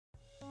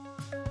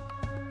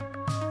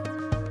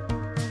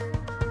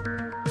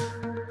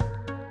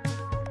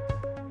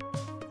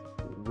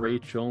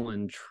Rachel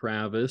and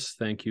Travis,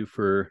 thank you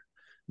for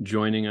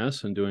joining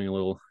us and doing a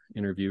little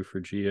interview for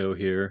Geo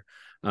here.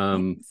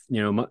 Thanks.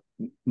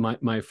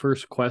 My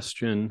first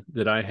question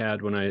that I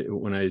had when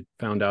I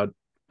found out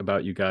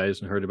about you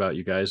guys and heard about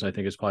you guys, and I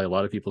think it's probably a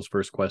lot of people's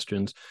first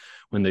questions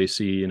when they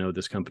see,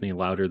 this company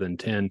Louder Than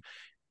 10.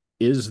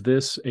 Is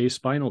this a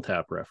Spinal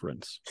Tap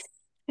reference?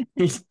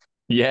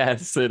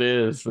 Yes, it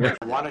is.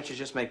 Why don't you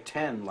just make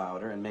 10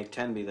 louder and make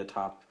 10 be the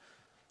top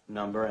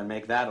number and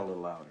make that a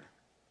little louder?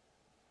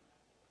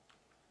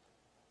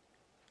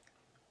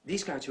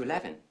 These go to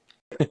 11.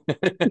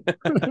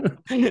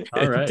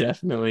 All right. It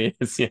definitely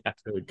is. Yeah.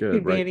 Good. Could be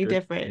Right. any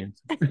different.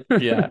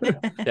 Yeah.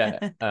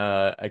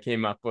 Yeah. I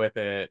came up with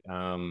it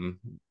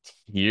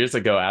years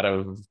ago out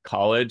of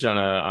college on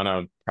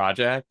a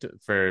project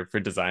for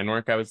design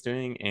work I was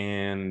doing.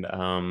 And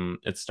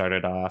it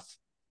started off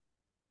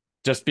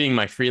just being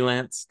my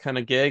freelance kind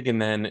of gig,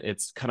 and then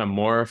it's kind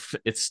of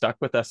it's stuck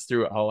with us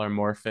through all our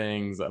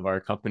morphings of our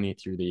company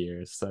through the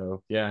years.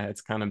 So yeah,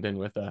 it's kind of been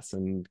with us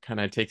and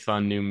kind of takes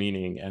on new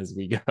meaning as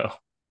we go.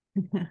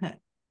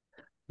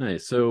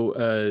 Nice.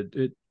 So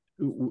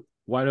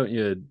why don't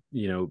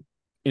you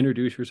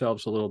introduce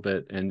yourselves a little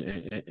bit and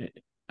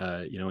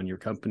in your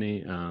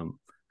company,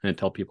 and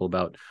tell people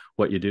about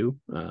what you do.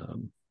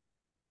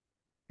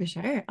 For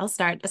sure. I'll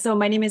start. So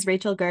my name is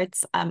Rachel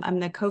Gertz. I'm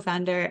one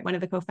of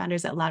the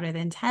co-founders at Louder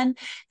Than 10,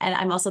 and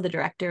I'm also the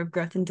director of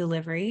growth and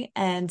delivery.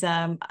 And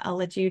I'll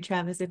let you,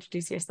 Travis,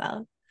 introduce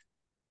yourself.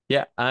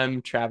 Yeah,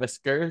 I'm Travis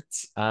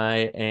Gertz.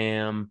 I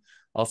am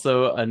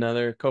also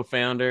another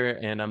co-founder,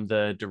 and I'm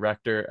the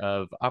director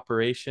of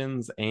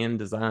operations and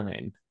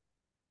design.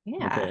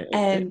 Yeah. Okay.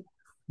 And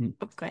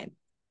go ahead.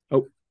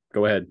 Oh,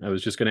 go ahead. I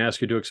was just going to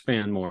ask you to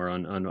expand more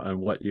on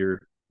what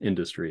your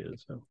industry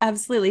is. So.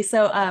 Absolutely.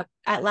 So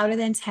at Louder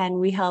Than 10,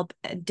 we help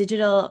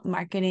digital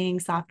marketing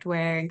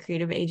software and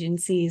creative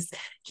agencies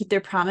keep their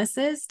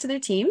promises to their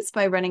teams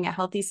by running a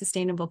healthy,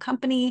 sustainable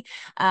company.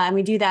 And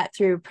we do that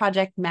through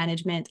project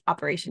management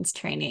operations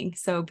training.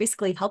 So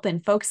basically helping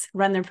folks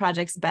run their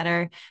projects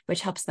better, which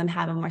helps them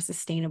have a more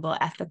sustainable,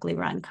 ethically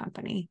run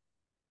company.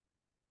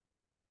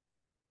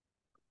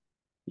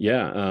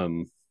 Yeah.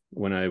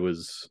 When I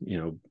was,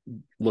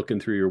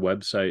 looking through your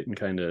website and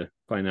kind of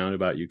find out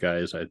about you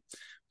guys, I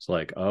was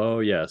like, oh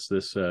yes,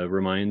 this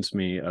reminds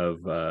me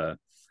of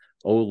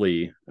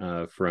Oli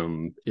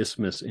from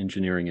Isthmus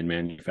Engineering and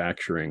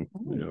Manufacturing.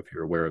 If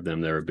you're aware of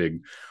them, they're a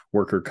big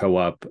worker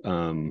co-op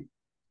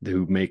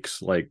who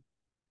makes like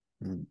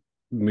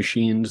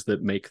machines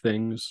that make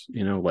things,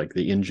 like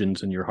the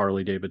engines in your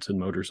Harley Davidson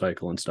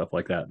motorcycle and stuff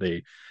like that.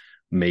 They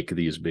make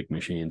these big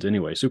machines.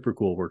 Anyway, super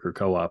cool worker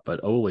co-op.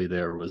 But Oli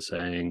there was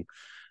saying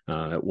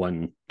at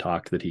one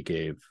talk that he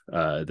gave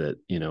that,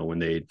 when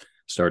they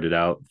started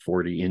out,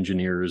 40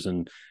 engineers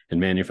and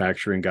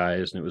manufacturing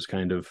guys, and it was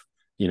kind of,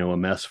 a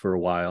mess for a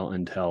while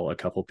until a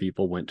couple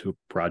people went to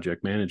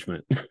project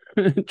management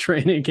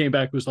training, came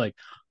back, was like,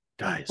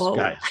 guys,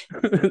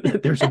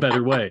 there's a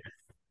better way.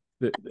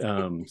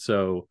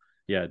 So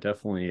yeah,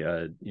 definitely,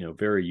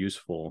 very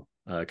useful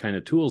kind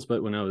of tools.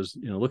 But when I was,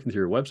 looking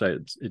through your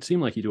website, it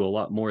seemed like you do a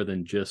lot more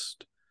than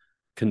just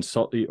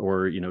consult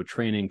or,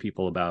 training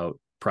people about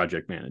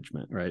project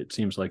management, right? It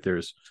seems like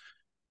there's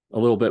a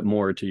little bit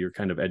more to your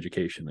kind of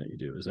education that you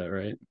do. Is that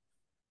right?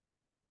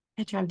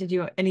 Hey, Trav, did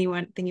you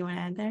anything you want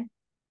to add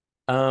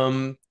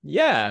there?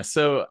 Yeah,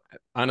 so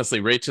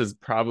honestly, Rachel's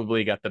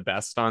probably got the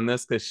best on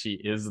this because she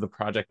is the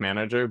project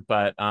manager.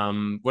 But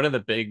one of the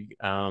big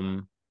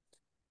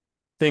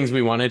things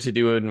we wanted to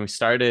do when we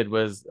started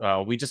was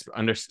we just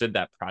understood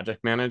that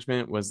project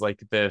management was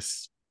like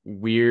this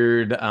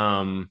weird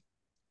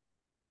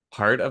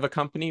part of a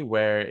company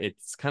where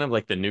it's kind of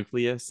like the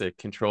nucleus. It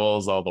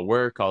controls all the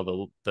work,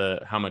 all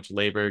the how much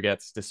labor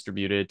gets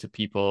distributed to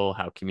people,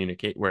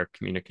 where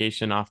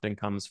communication often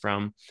comes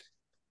from.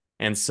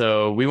 And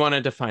so we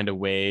wanted to find a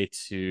way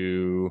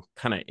to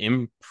kind of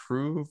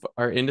improve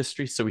our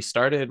industry. So we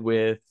started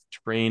with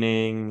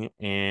training,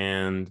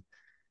 and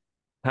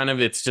kind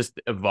of it's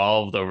just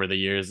evolved over the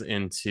years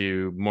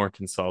into more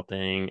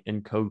consulting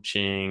and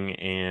coaching.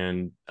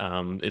 And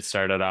it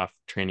started off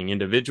training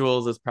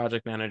individuals as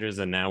project managers,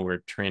 and now we're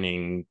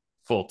training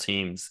full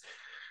teams.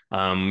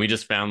 We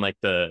just found like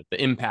the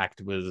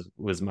impact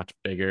was much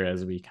bigger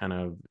as we kind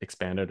of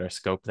expanded our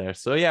scope there.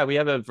 So yeah, we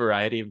have a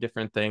variety of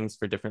different things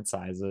for different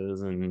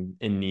sizes and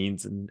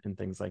needs and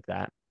things like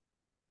that.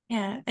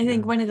 Yeah, I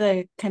think one of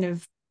the kind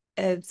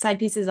of side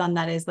pieces on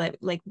that is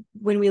like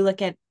when we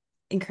look at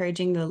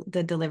encouraging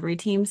the delivery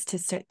teams to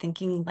start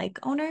thinking like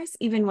owners,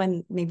 even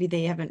when maybe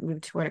they haven't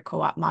moved toward a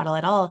co-op model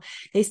at all,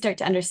 they start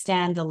to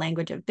understand the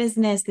language of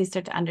business. They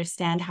start to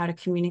understand how to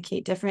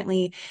communicate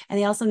differently. And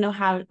they also know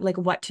how, like,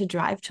 what to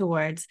drive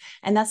towards.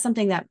 And that's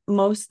something that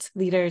most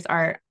leaders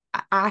are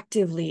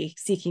actively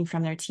seeking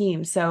from their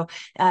team. So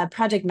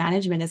project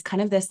management is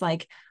kind of this,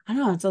 like, I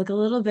don't know, it's like a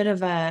little bit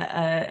of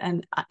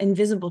an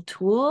invisible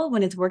tool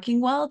when it's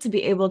working well to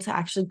be able to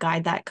actually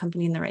guide that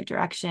company in the right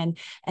direction.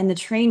 And the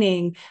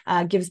training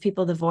gives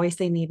people the voice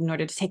they need in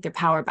order to take their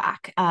power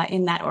back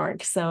in that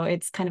org. So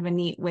it's kind of a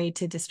neat way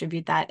to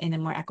distribute that in a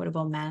more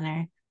equitable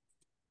manner.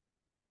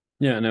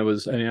 Yeah, and I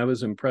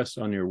was impressed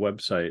on your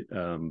website,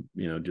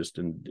 just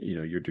in,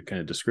 your kind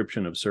of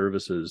description of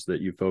services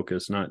that you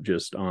focus not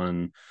just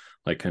on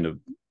like kind of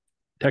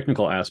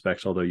technical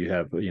aspects, although you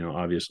have,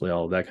 obviously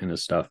all of that kind of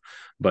stuff,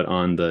 but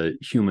on the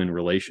human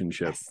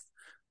relationship Yes.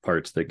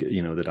 parts that,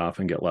 that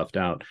often get left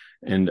out.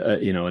 And,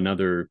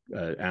 another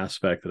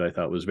aspect that I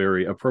thought was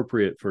very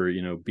appropriate for,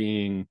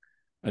 being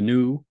a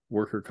new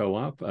worker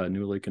co-op, a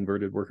newly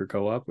converted worker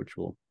co-op, which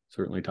we'll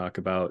certainly talk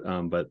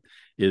about, but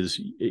is,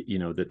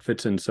 that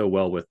fits in so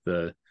well with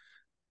the,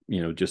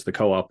 just the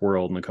co-op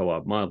world and the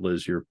co-op model,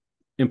 is your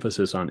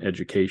emphasis on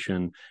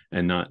education,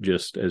 and not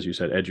just, as you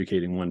said,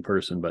 educating one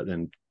person, but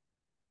then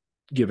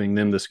giving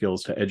them the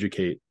skills to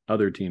educate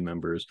other team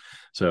members.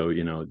 So,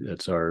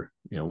 that's our,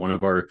 one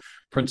of our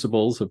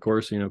principles, of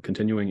course,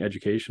 continuing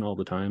education all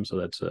the time. So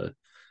that's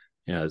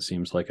it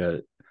seems like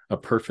a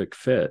perfect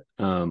fit.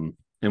 And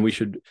we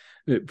should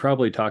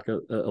probably talk a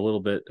little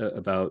bit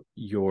about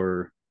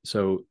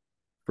so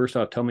first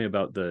off, tell me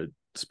about the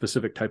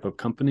specific type of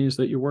companies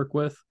that you work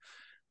with.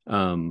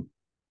 And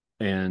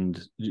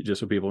just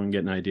so people can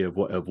get an idea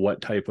of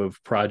what type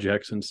of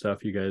projects and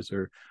stuff you guys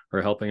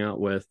are helping out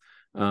with.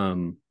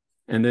 And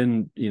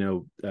then,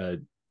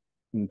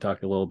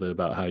 talk a little bit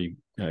about how you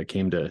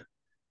came to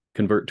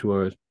convert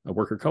to a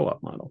worker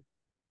co-op model.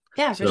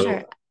 Yeah, for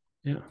sure.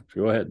 Yeah,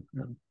 go ahead.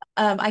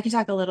 I can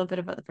talk a little bit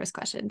about the first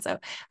question. So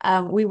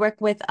we work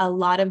with a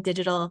lot of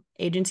digital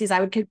agencies. I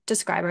would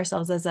describe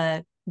ourselves as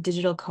a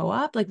digital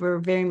co-op. Like, we're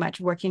very much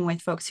working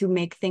with folks who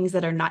make things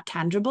that are not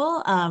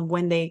tangible.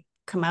 When they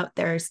come out,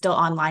 they're still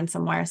online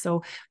somewhere.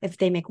 So if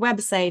they make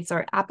websites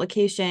or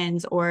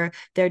applications, or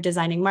they're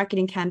designing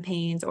marketing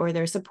campaigns, or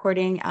they're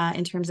supporting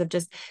in terms of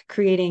just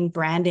creating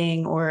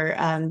branding, or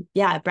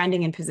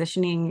branding and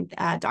positioning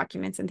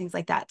documents and things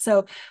like that.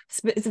 So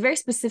it's a very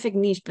specific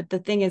niche, but the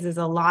thing is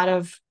a lot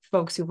of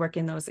folks who work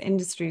in those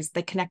industries,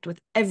 they connect with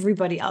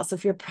everybody else. So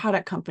if you're a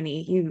product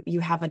company, you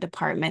have a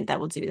department that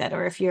will do that.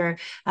 Or if you're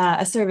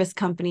a service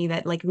company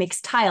that like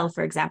makes tile,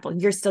 for example,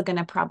 you're still going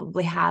to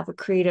probably have a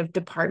creative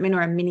department or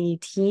a mini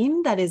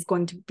team that is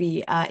going to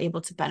be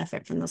able to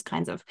benefit from those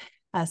kinds of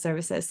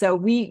services. So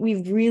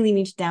we've really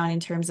niched down in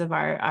terms of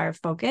our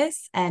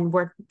focus, and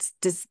worked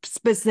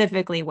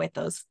specifically with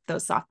those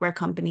software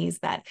companies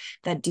that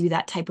do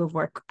that type of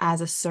work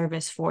as a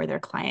service for their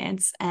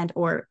clients and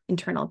or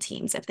internal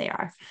teams if they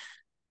are.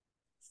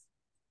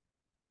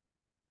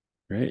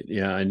 Great.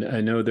 Yeah,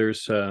 I know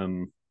there's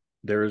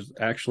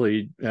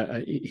actually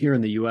here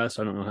in the US,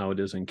 I don't know how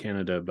it is in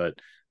Canada, but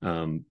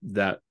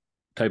that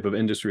type of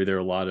industry, there are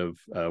a lot of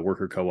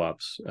worker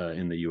co-ops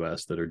in the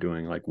US that are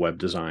doing like web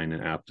design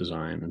and app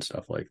design and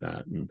stuff like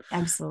that. And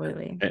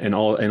absolutely. And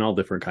all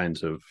different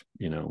kinds of,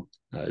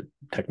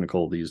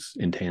 technical, these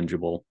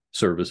intangible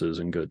services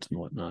and goods and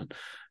whatnot.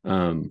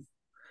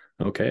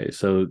 Okay.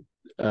 So,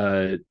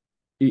 why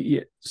don't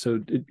you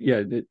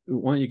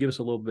give us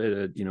a little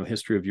bit of,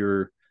 history of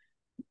your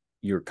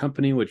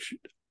company, which,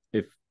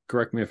 if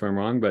correct me if I'm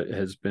wrong, but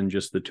has been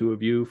just the two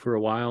of you for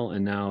a while,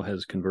 and now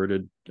has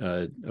converted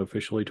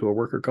officially to a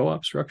worker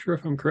co-op structure,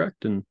 if I'm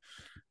correct. And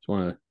just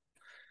want to.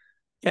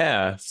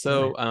 Yeah.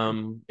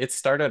 So it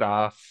started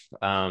off,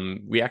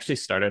 we actually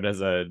started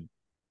as a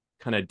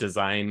kind of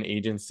design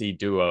agency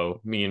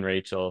duo, me and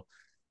Rachel,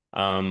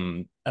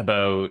 in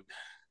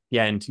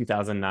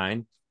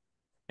 2009.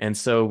 And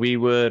so we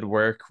would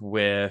work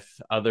with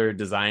other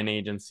design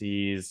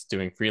agencies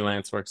doing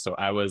freelance work. So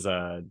I was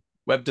a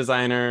web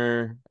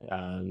designer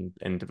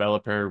and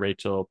developer,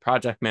 Rachel,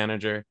 project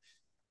manager.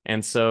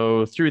 And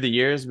so through the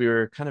years, we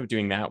were kind of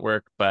doing that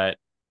work, but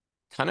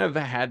kind of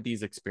had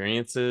these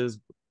experiences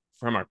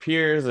from our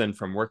peers and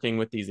from working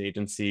with these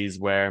agencies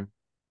where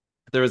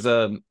it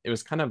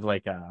was kind of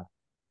like a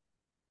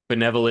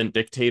benevolent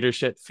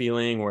dictatorship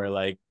feeling where,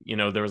 like,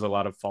 there was a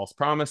lot of false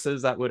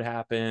promises that would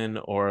happen,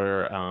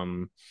 or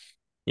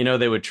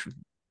they would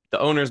the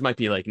owners might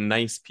be like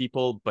nice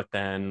people, but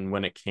then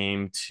when it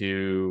came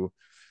to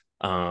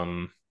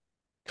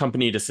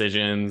company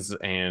decisions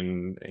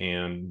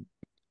and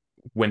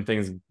when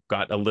things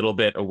got a little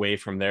bit away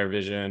from their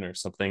vision or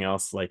something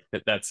else, like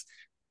the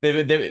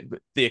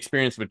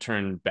experience would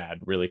turn bad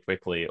really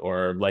quickly.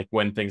 Or like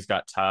when things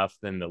got tough,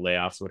 then the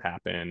layoffs would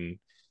happen.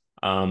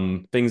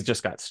 Things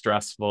just got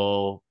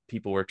stressful.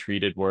 People were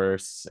treated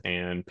worse,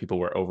 and people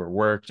were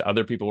overworked.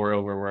 Other people were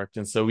overworked.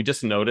 And so we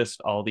just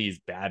noticed all these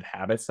bad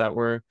habits that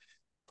were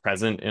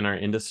present in our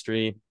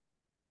industry.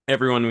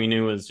 Everyone we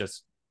knew was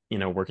just,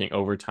 working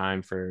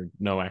overtime for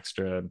no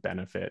extra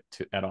benefit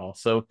at all.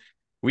 So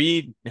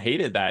we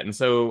hated that. And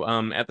so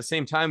at the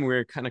same time, we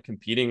were kind of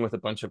competing with a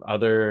bunch of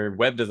other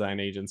web design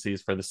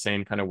agencies for the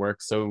same kind of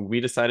work. So we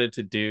decided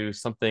to do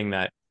something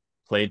that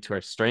played to our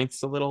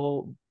strengths a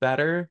little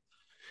better.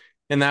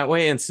 in that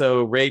way. And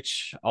so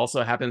Rach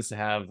also happens to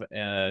have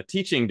a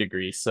teaching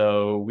degree.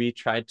 So we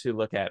tried to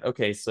look at,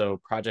 okay,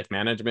 so project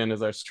management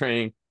is our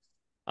strength,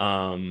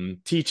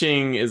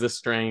 teaching is a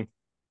strength.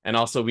 And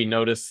also we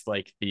noticed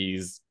like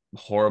these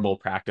horrible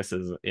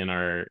practices in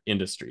our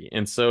industry.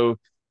 And so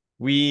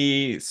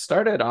we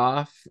started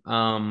off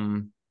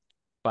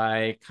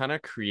by kind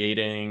of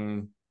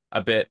creating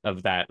a bit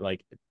of that,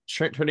 like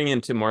turning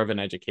into more of an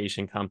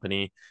education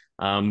company.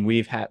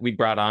 We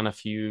brought on a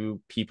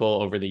few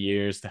people over the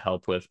years to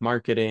help with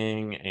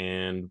marketing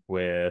and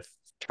with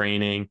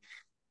training.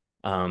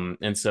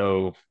 And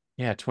so,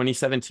 yeah,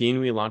 2017,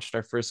 we launched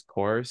our first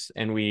course,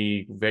 and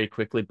we very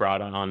quickly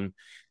brought on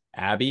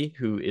Abby,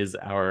 who is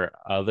our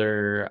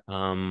other,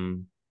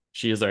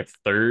 she is our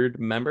third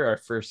member, our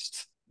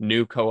first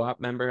new co-op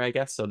member, I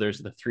guess. So there's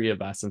the three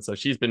of us. And so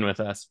she's been with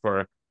us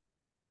for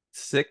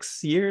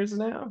 6 years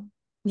now,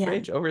 Yeah.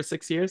 Rach, over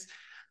 6 years.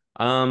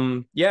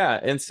 Yeah.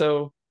 And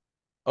so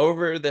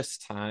over this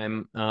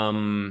time,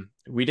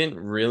 we didn't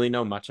really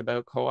know much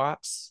about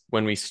co-ops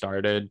when we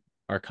started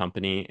our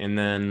company. And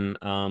then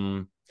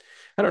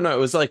I don't know, it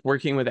was like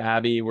working with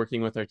Abby,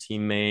 working with our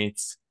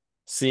teammates,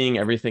 seeing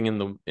everything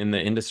in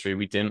the industry.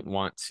 We didn't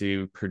want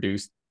to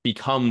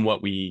become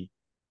what we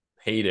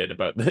hated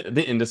about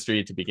the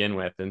industry to begin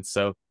with. And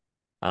so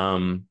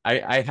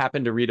I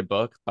happened to read a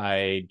book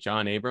by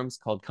John Abrams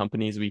called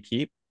Companies We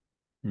Keep.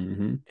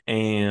 Mm-hmm.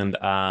 And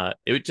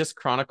it just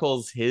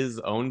chronicles his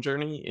own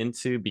journey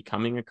into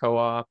becoming a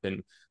co-op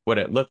and what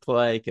it looked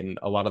like and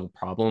a lot of the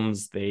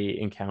problems they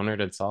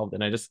encountered and solved.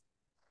 And I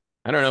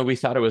don't know, we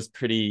thought it was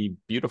pretty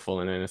beautiful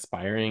and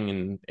inspiring,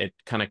 and it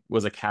kind of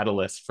was a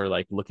catalyst for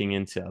like looking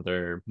into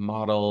other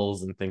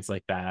models and things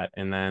like that.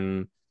 And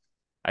then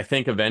I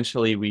think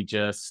eventually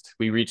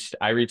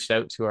I reached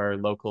out to our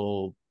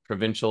local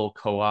provincial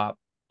co-op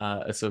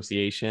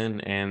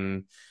association,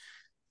 and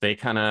they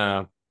kind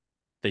of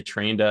they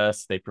trained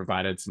us, they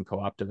provided some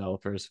co-op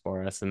developers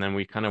for us, and then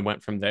we kind of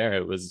went from there.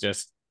 It was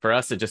just for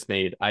us, it just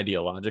made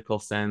ideological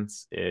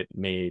sense. It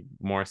made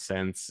more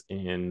sense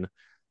in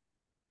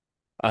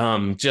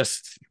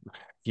just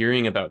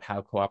hearing about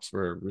how co-ops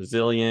were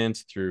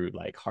resilient through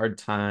like hard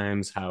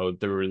times, how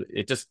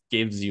it just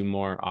gives you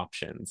more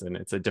options, and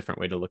it's a different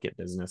way to look at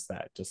business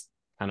that just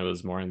kind of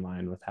was more in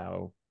line with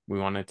how we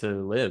wanted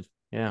to live.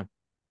 Yeah.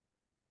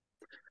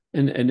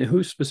 And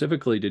who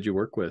specifically did you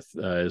work with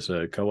as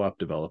a co-op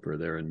developer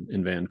there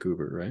in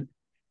Vancouver, right?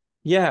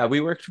 Yeah, we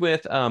worked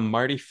with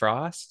Marty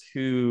Frost,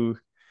 who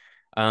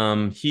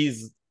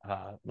he's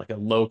like a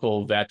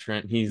local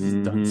veteran. He's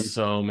done Mm-hmm.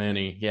 so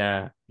many.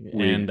 Yeah.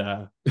 We And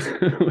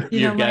You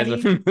you know, guys are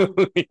Marty?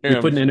 familiar. we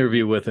I'm put an sure.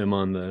 interview with him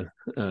on the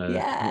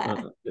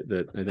Yeah.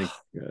 that I think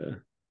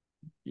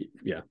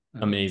yeah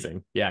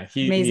Amazing. Yeah,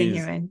 Amazing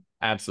he's human.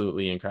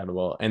 absolutely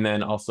incredible. And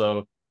then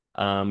also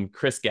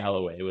Chris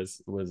Galloway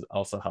was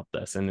also helped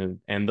us, and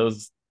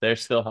those they're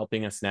still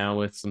helping us now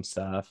with some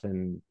stuff,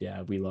 and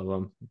yeah, we love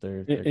them.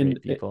 They're great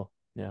and people.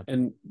 Yeah.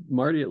 and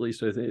Marty, at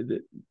least I think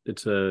that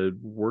it's a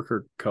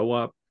worker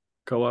co-op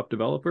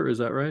developer, is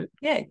that right?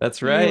 Yeah.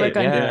 That's You right. work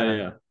on Yeah, Yeah.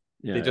 yeah,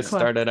 They yeah, just yeah.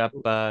 co-op. started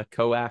up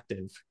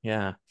Coactive.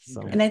 Yeah. Okay.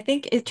 So And I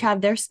think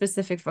Trav, their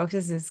specific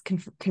focus is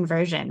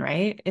conversion,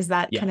 right? Is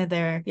that yeah. kind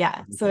of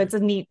yeah. So Okay. it's a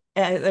neat,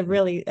 a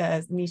really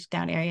niche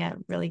down area.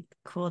 Really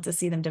cool to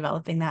see them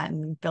developing that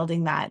and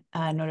building that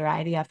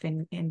notoriety up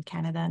in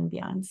Canada and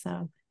beyond.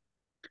 So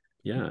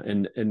Yeah,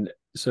 and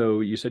so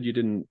you said you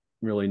didn't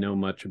really know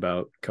much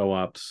about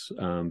co-ops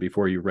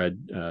before you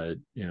read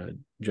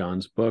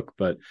John's book,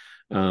 but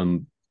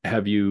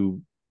have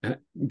you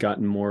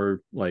gotten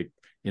more like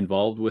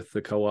involved with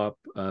the co-op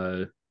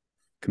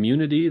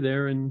community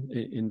there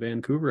in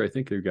Vancouver? I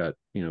think they've got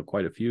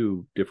quite a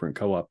few different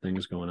co-op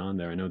things going on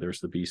there. I know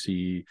there's the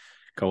BC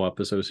Co-op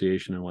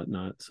Association and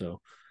whatnot.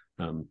 So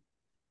have you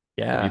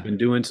Yeah. been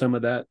doing some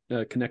of that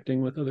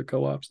connecting with other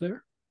co-ops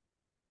there?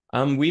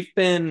 We've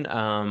been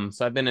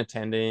so I've been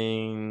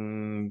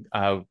attending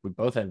we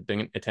both have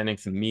been attending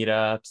some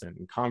meetups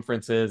and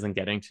conferences and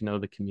getting to know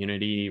the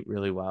community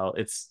really well.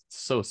 It's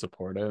so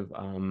supportive.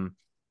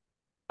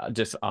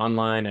 Just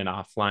online and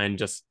offline,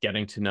 just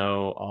getting to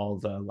know all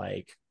the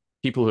like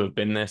people who have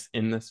been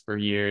in this for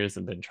years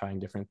and been trying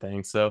different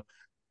things. So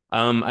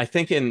I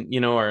think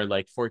in our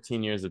like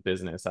 14 years of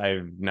business,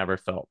 I've never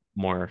felt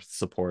more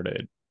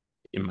supported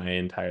in my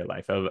entire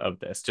life of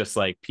this. Just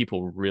like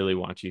people really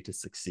want you to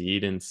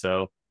succeed. And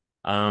so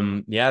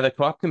yeah, the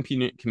co-op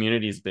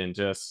community has been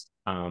just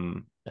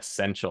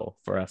essential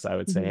for us, I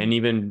would say. Mhm. And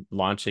even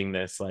launching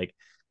this, like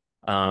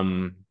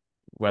um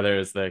whether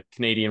it's the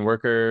Canadian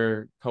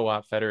Worker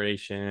Co-op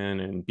Federation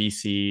and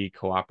BC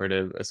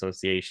Cooperative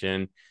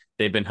Association,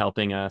 they've been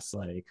helping us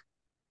like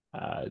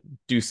uh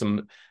do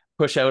some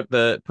push out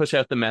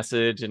the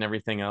message and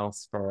everything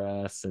else for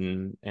us.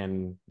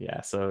 And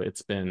yeah, so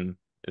it's been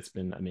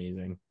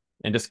amazing.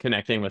 And just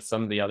connecting with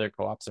some of the other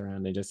co-ops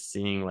around and just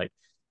seeing like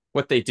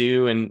what they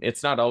do. And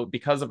it's not all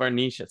because of our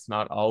niche, it's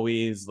not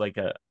always like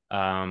a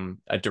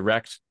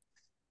direct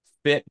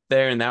fit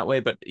there in that way,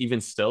 but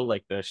even still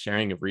like the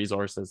sharing of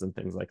resources and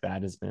things like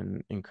that has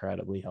been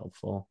incredibly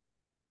helpful.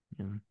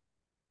 Yeah.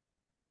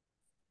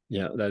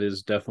 Yeah, that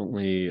is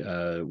definitely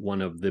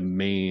one of the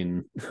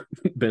main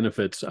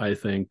benefits, I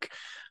think,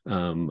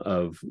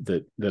 of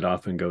that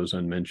often goes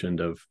unmentioned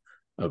of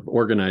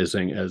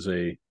organizing as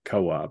a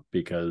co-op,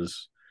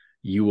 because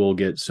you will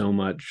get so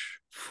much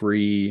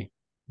free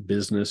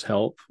business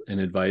help and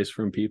advice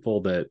from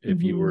people that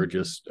if you were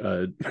just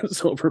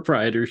sole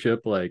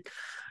proprietorship, like,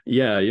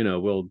 yeah,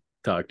 we'll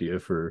talk to you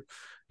for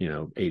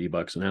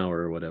 $80 an hour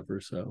or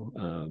whatever. So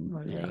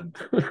yeah.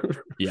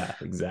 Yeah,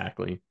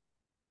 exactly.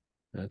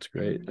 That's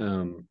great.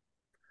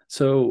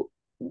 So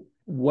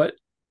what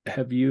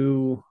have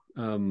you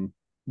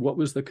what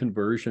was the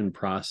conversion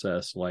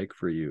process like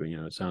for you?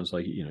 It sounds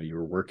like you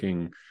were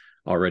working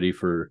already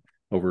for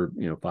over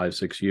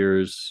 5-6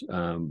 years,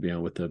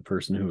 with the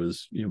person who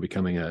was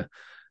becoming an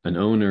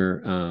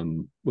owner.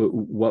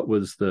 What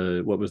was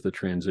the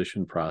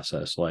transition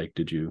process like?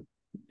 Did you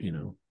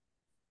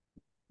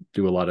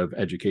do a lot of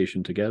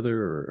education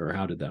together, or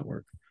how did that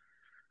work?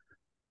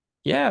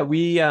 Yeah,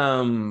 we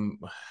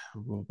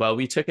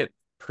took it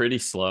pretty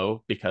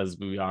slow because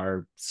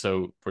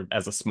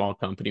as a small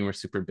company, we're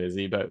super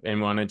busy,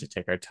 and wanted to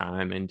take our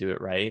time and do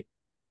it right.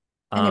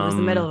 And it was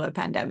the middle of a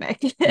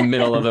pandemic.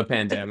 Middle of a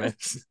pandemic.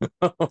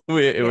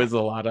 It Yeah. was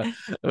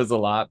a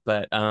lot,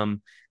 but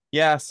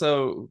yeah,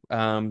 so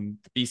the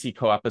BC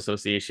Co-op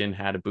Association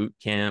had a boot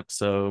camp,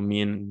 so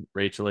me and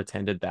Rachel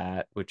attended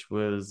that, which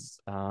was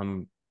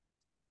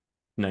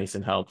nice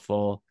and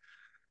helpful.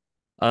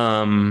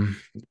 Um,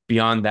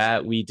 Beyond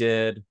that, we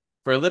did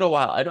for a little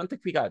while. I don't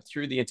think we got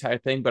through the entire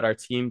thing, but our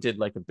team did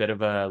like a bit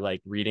of a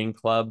like reading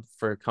club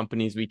for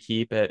companies we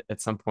keep at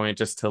some point,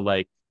 just to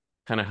like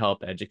kind of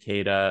help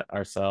educate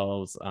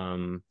ourselves.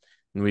 And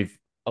we've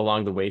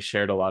along the way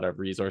shared a lot of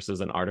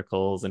resources and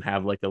articles, and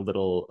have like a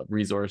little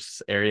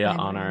resource area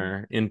on Library.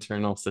 our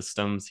internal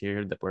systems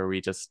here where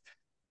we just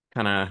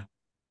kind of,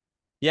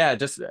 yeah,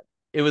 just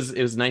it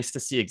was nice to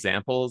see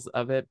examples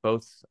of it,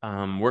 both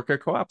worker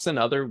co-ops and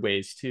other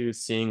ways too,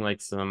 seeing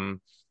like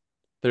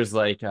there's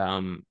like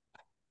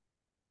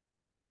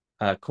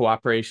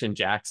Cooperation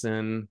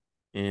Jackson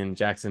in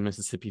Jackson,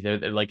 Mississippi.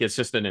 Like it's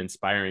just an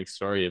inspiring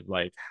story of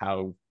like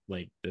how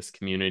like this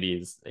community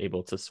is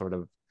able to sort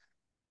of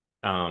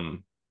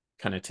um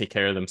kind of take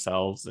care of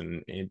themselves,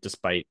 and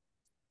despite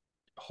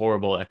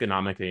horrible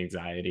economic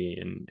anxiety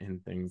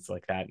and things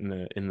like that in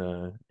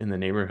the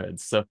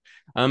neighborhoods. So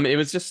it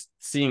was just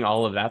seeing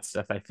all of that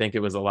stuff. I think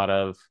it was a lot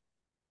of,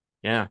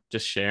 yeah,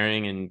 just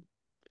sharing and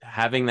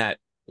having that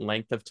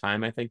length of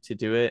time, I think, to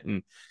do it,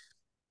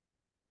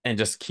 and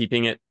just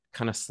keeping it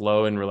kind of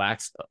slow and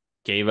relaxed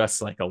gave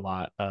us like a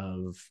lot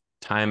of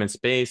time and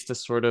space to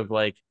sort of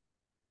like,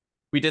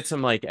 we did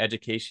some like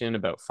education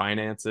about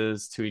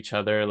finances to each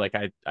other. Like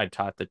I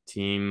taught the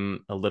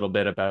team a little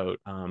bit about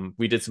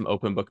we did some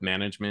open book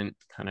management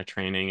kind of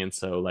training, and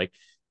so like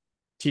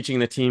teaching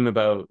the team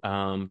about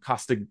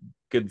cost of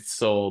goods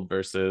sold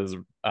versus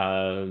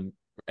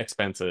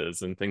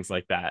expenses and things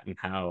like that, and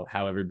how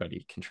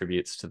everybody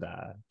contributes to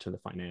the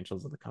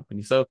financials of the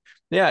company. So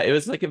yeah, it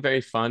was like a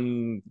very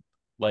fun,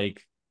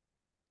 like,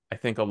 I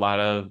think a lot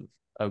of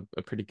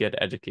a pretty good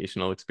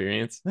educational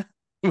experience.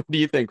 What do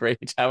you think,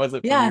 Rach? How was it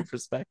from Yeah. your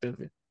perspective?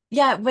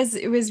 Yeah, it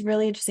was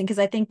really interesting because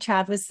I think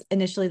Trav was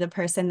initially the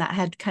person that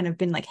had kind of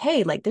been like,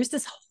 hey, like there's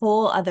this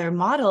whole other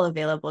model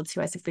available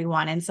to us if we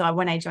want. And so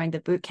when I joined the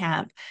boot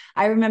camp,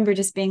 I remember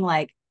just being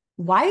like,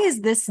 why is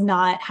this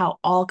not how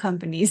all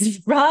companies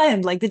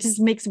run? Like that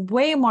just makes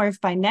way more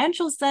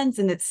financial sense,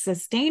 and it's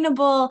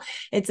sustainable.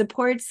 It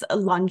supports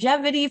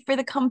longevity for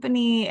the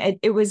company.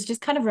 It was just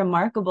kind of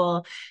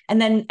remarkable.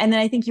 And then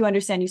I think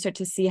you start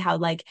to see how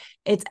like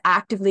it's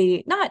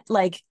actively not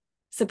like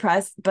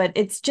suppressed, but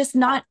it's just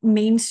not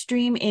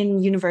mainstream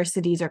in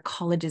universities or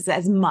colleges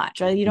as much.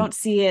 Right? You don't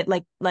see it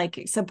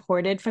like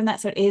supported from that.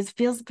 So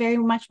feels very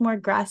much more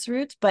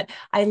grassroots. But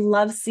I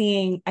love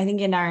seeing, I think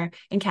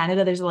in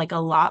Canada, there's like a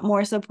lot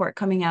more support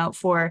coming out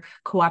for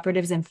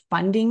cooperatives and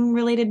funding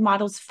related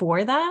models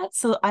for that.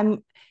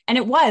 And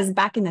it was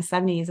back in the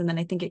 70s. And then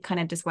I think it kind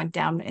of just went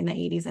down in the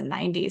 80s and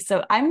 90s.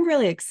 So I'm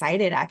really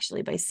excited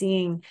actually by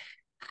seeing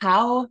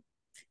how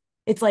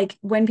it's like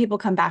when people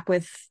come back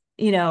with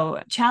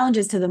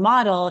challenges to the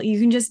model,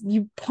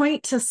 you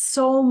point to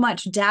so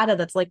much data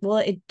that's like, well,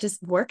 it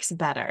just works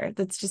better.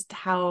 That's just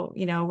how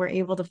we're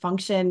able to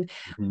function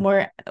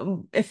more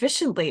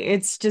efficiently.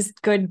 It's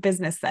just good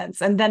business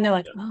sense. And then they're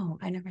like, oh,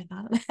 I never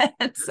thought of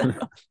that. So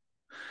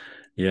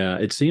Yeah,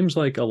 it seems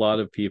like a lot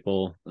of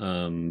people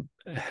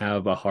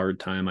have a hard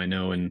time. I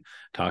know in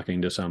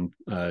talking to some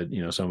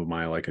of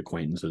my like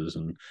acquaintances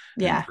and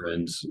yeah.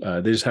 friends,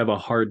 they just have a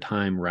hard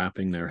time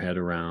wrapping their head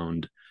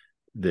around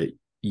that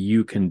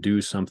you can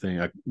do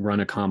something, run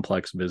a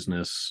complex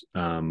business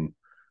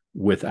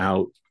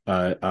without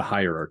a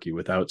hierarchy,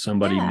 without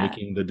somebody Yeah.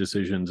 making the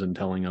decisions and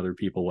telling other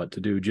people what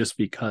to do, just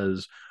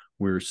because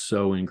we're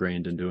so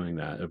ingrained in doing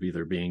that, of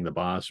either being the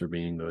boss or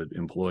being the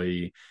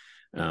employee.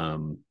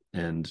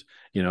 And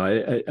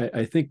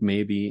I think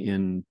maybe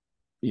in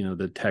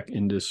the tech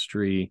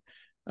industry,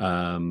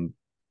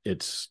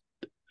 it's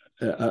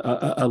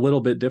a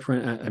little bit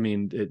different. I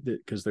mean,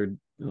 because there,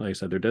 like I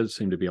said, there does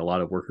seem to be a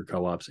lot of worker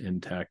co-ops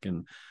in tech,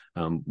 and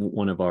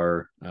one of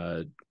our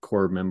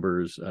core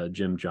members,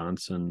 Jim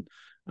Johnson,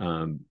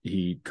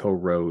 he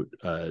co-wrote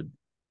a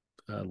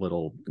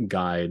little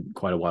guide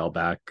quite a while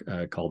back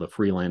called a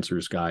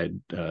freelancer's guide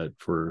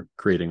for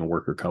creating a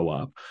worker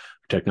co-op,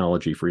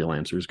 technology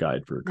freelancers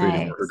guide for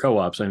creating worker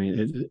co-ops. I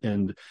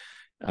mean,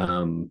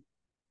 um,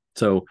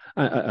 so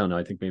I don't know.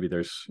 I think maybe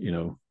there's,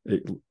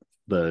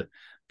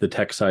 the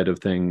tech side of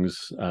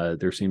things.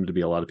 There seems to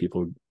be a lot of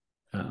people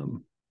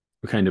who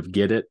kind of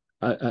get it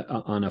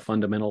on a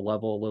fundamental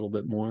level a little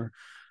bit more.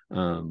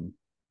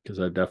 Because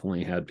I've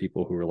definitely had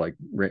people who are like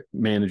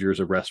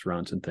managers of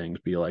restaurants and things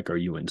be like, "Are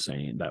you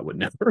insane? That would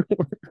never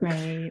work."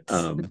 Right.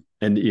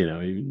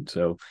 And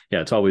so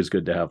yeah, it's always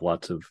good to have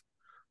lots of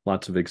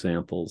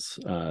examples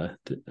to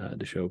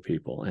show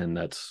people, and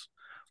that's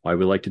why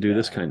we like to do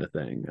this kind of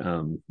thing.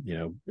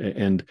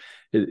 And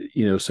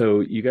so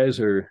you guys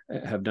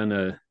have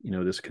done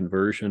this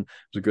conversion. It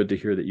was good to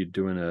hear that you're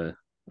doing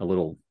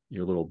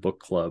your little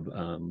book club.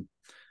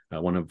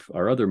 One of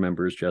our other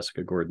members,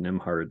 Jessica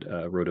Gordon-Imhard,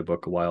 wrote a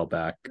book a while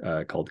back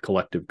called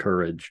Collective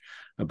Courage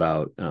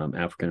about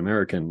African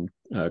American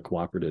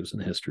cooperatives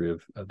and the history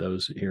of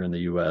those here in the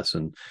U.S.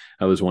 And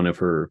that was one of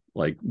her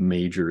like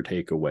major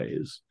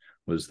takeaways,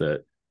 was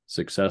that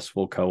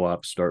successful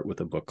co-ops start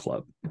with a book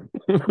club.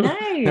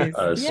 Nice.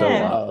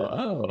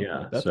 So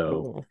yeah, that's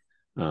so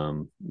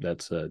cool.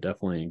 That's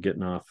definitely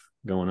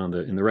going on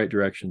in the right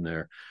direction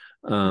there.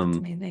 That's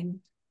amazing.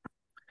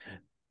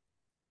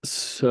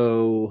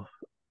 So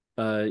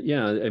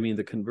yeah, I mean,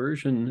 the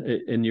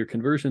conversion and your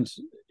conversions,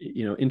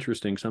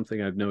 interesting,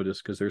 something I've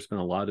noticed, because there's been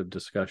a lot of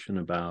discussion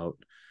about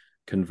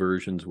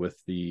conversions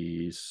with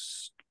the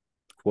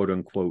quote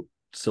unquote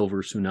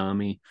silver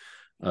tsunami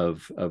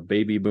of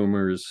baby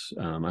boomers.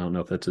 I don't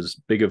know if that's as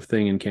big of a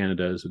thing in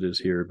Canada as it is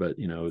here, but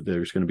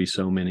there's going to be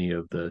so many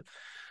of the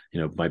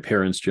my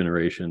parents'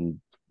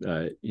 generation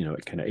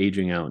kind of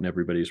aging out, and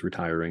everybody's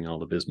retiring. All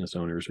the business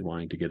owners are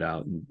wanting to get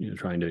out, and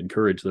trying to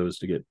encourage those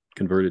to get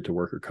converted to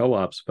worker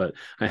co-ops. But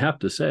I have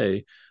to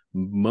say,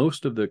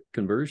 most of the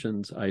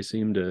conversions I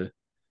seem to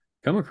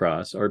come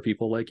across are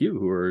people like you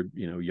who are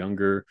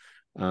younger,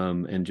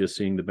 and just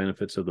seeing the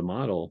benefits of the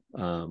model,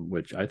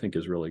 which I think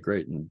is really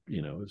great, and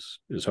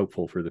is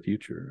hopeful for the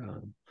future.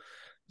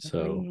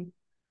 So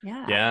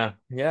yeah.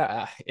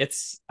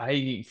 It's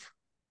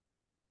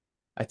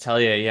I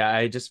tell you, yeah,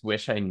 I just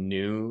wish I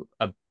knew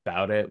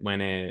about it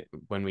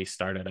when we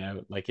started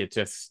out. Like it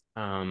just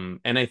and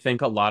I do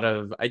think a lot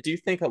of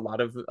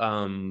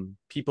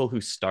people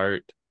who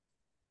start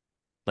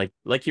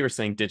like you were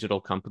saying, digital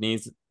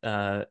companies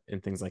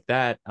and things like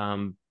that,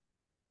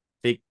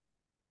 they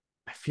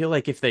I feel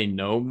like if they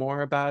know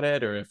more about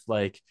it, or if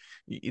like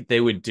they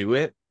would do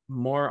it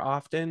more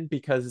often,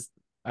 because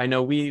I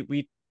know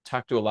we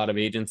talk to a lot of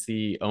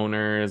agency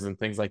owners and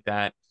things like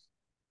that,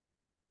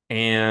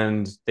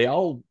 and they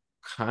all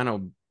kind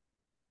of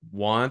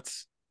want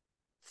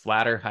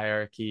flatter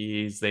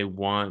hierarchies. They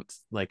want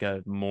like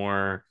a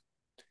more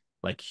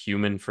like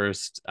human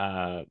first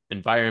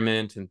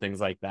environment and things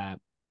like that,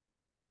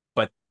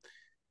 but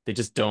they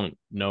just don't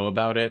know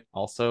about it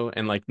also.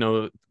 And like,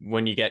 no,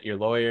 when you get your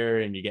lawyer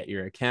and you get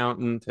your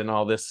accountant and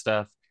all this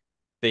stuff,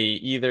 they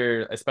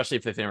either, especially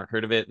if they've never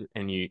heard of it,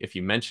 and if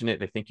you mention it,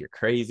 they think you're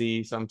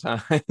crazy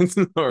sometimes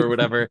or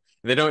whatever.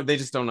 They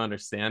just don't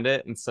understand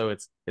it. And so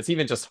it's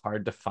even just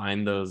hard to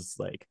find those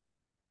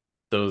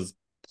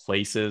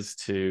places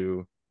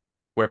to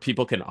where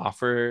people can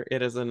offer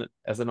it as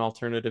an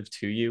alternative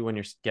to you when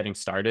you're getting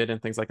started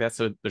and things like that.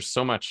 So there's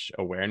so much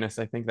awareness,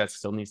 I think, that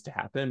still needs to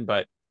happen.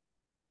 But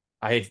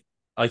I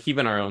like,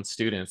 even our own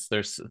students,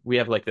 we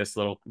have like this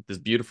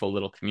beautiful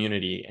little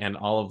community, and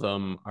all of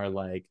them are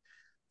like,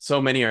 so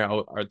many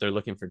are they're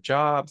looking for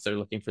jobs, they're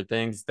looking for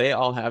things. They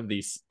all have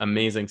these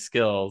amazing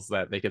skills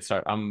that they could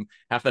start.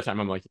 Half the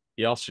time I'm like,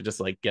 y'all should just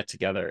like get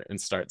together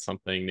and start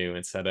something new,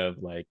 instead of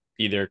like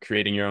either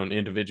creating your own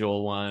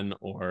individual one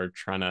or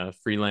trying to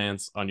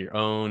freelance on your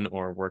own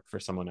or work for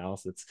someone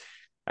else.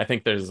 I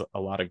think there's a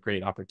lot of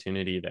great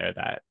opportunity there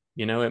that,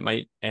 it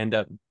might end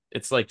up,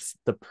 it's like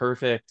the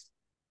perfect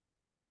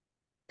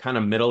kind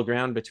of middle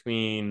ground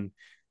between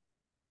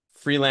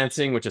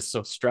freelancing, which is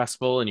so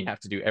stressful and you have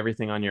to do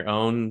everything on your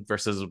own,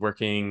 versus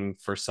working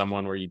for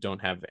someone where you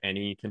don't have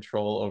any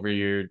control over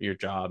your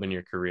job and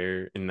your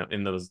career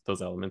in those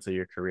elements of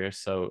your career.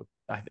 So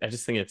I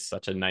just think it's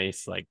such a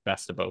nice like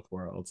best of both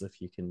worlds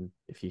if you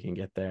can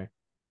get there.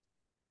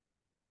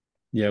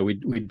 Yeah, we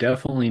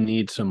definitely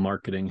need some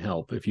marketing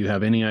help. If you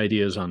have any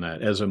ideas on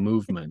that as a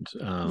movement,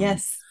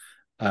 Yes.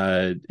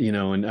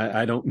 and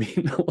I don't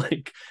mean to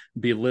like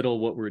belittle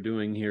what we're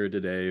doing here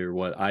today or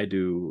what I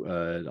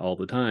do all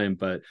the time,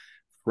 but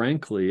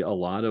frankly, a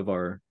lot of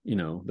our,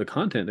 the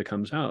content that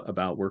comes out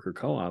about worker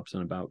co-ops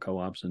and about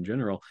co-ops in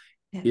general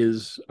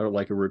is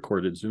like a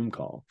recorded Zoom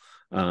call.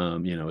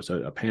 It's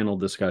a panel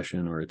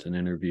discussion, or it's an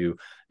interview.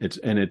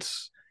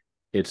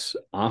 It's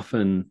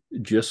often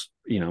just,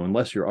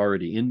 unless you're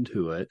already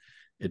into it,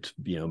 it's,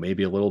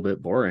 maybe a little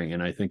bit boring.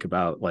 And I think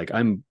about like,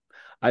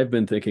 I've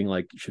been thinking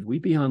like, should we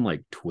be on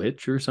like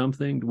Twitch or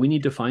something? Do we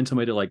need to find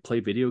somebody to like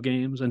play video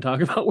games and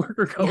talk about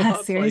worker Yeah, co-op?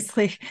 Like,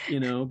 seriously.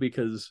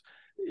 Because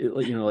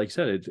like I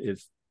said,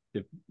 it's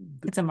if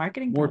It's a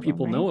marketing more problem,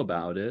 people right? know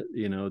about it,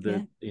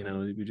 that, Yeah.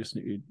 we just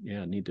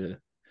need to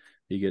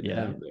be getting it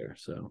Yeah. out there.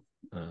 So,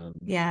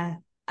 Yeah.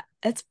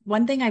 That's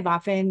one thing I've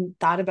often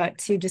thought about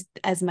too, just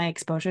as my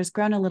exposure has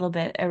grown a little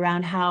bit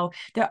around how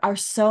there are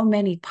so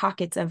many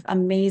pockets of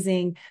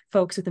amazing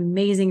folks with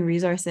amazing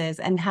resources,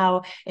 and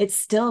how it's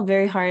still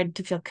very hard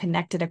to feel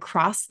connected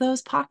across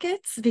those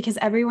pockets because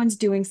everyone's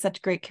doing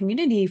such great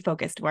community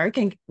focused work.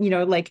 And,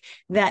 like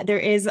that there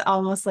is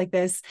almost like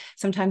this,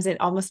 sometimes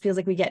it almost feels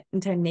like we get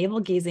into a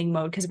navel gazing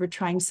mode because we're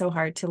trying so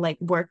hard to like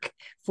work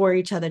for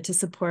each other to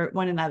support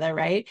one another.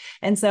 Right.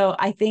 And so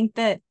I think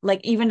that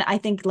like, even I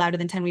think Louder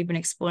Than 10, we've been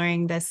exploring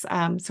this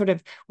sort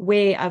of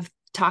way of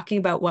talking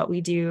about what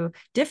we do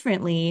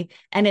differently.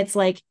 And it's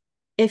like,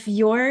 if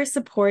you're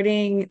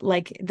supporting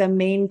like the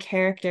main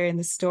character in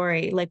the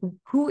story, like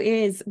what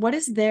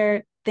is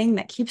their thing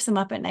that keeps them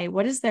up at night?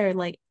 What is their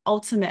like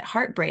ultimate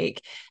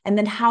heartbreak? And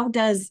then how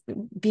does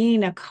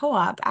being a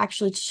co-op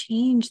actually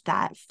change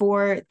that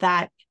for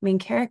that main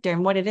character?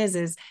 And what it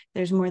is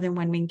there's more than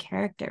one main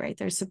character, right?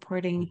 There's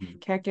supporting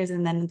characters,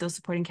 and then those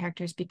supporting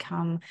characters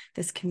become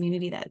this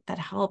community that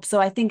helps. So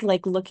I think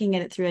like looking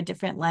at it through a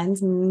different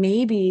lens,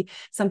 maybe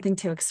something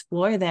to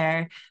explore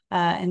there,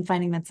 and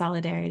finding that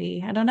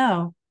solidarity. I don't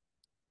know.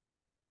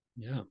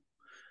 yeah.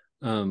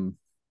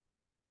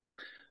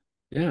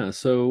 Yeah.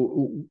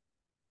 So,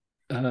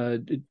 uh,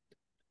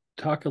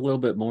 talk a little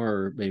bit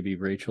more, maybe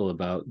Rachel,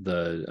 about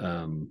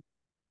the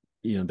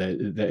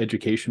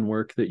education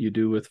work that you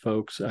do with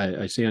folks.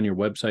 I see on your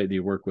website that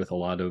you work with a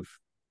lot of,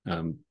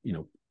 uh,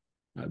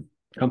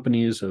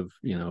 companies of,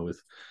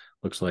 with,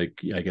 looks like,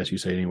 I guess you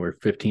say anywhere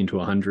 15 to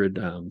 100.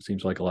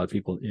 Seems like a lot of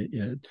people.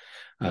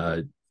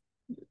 Uh,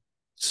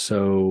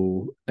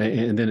 so,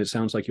 and then it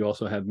sounds like you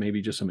also have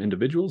maybe just some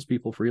individuals,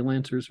 people,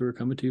 freelancers who are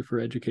coming to you for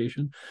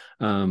education.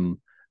 Um,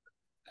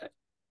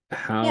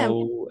 Yeah.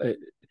 how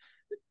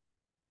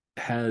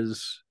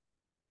has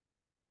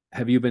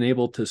have you been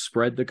able to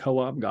spread the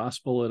co-op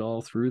gospel at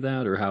all through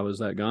that, or how has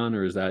that gone?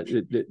 Or is that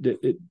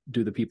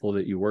do the people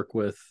that you work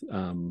with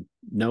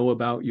know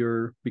about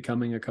your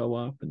becoming a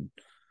co-op? And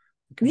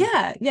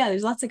Yeah,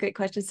 there's lots of great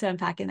questions to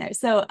unpack in there.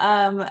 So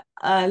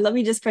let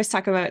me just first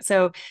talk about,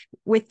 so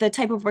with the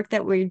type of work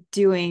that we're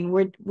doing,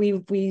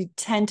 we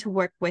tend to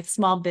work with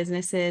small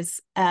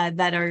businesses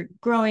that are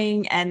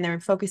growing, and they're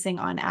focusing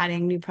on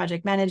adding new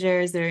project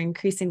managers. They're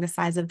increasing the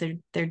size of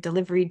their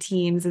delivery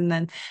teams, and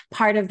then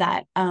part of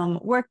that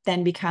work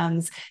then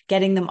becomes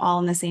getting them all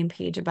on the same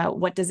page about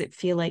what does it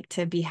feel like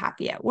to be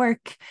happy at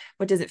work,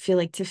 what does it feel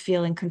like to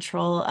feel in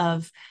control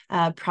of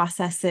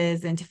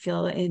processes, and to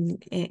feel in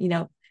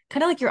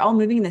kind of like you're all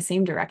moving in the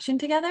same direction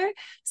together.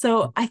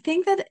 So I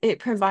think that it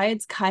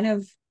provides kind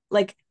of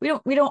like,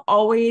 we don't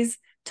always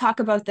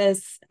talk about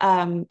this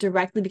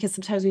directly, because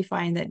sometimes we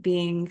find that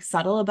being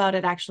subtle about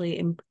it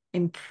actually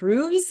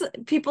improves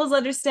people's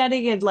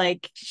understanding and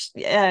like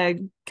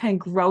kind of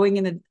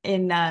growing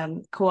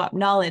in co-op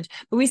knowledge.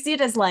 But we see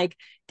it as like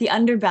the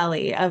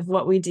underbelly of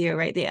what we do,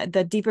 right?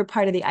 The deeper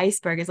part of the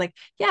iceberg is like,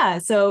 yeah,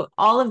 so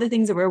all of the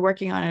things that we're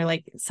working on are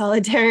like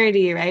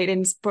solidarity, right?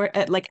 And sport,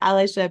 like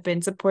allyship,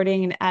 and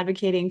supporting and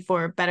advocating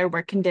for better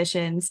work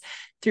conditions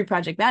through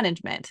project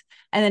management.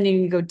 And then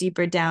you go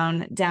deeper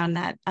down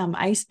that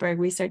iceberg,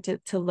 we start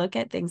to look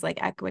at things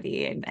like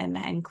equity and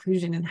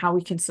inclusion, and how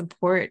we can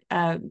support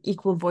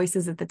equal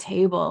voices at the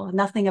table.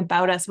 Nothing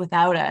about us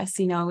without us,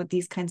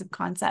 these kinds of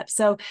concepts.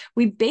 So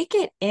we bake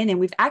it in, and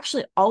we've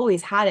actually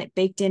always had it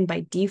baked in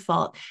by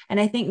default. And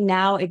I think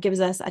now it gives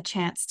us a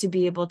chance to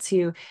be able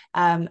to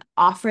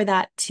offer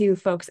that to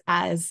folks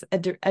as a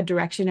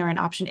direction or an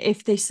option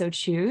if they so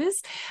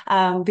choose,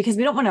 because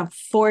we don't want to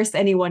force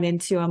anyone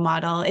into a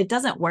model. It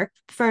doesn't work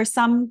for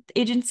some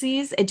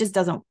agencies. It just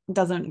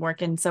doesn't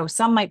work. And so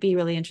some might be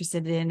really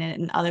interested in it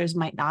and others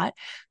might not.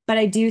 But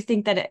I do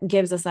think that it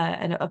gives us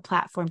a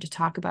platform to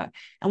talk about.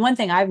 And one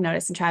thing I've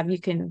noticed, and Trav, you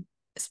can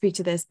speak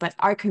to this, but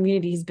our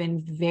community has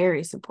been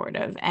very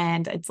supportive.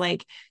 And it's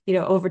like,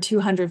 over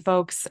 200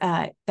 folks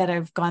that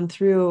have gone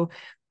through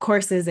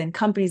courses, and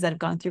companies that have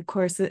gone through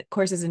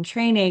courses and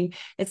training.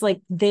 It's like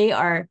they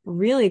are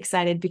really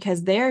excited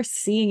because they're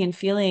seeing and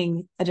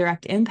feeling a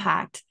direct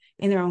impact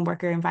in their own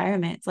worker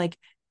environment. It's like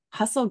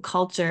hustle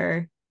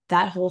culture,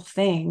 that whole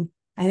thing,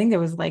 I think it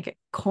was like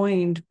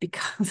coined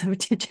because of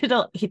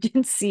digital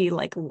agency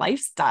like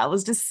lifestyle.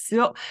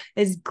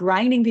 Is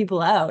grinding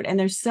people out, and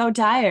they're so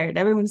tired.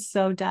 Everyone's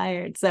so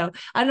tired. So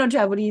I don't know,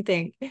 Chad, what do you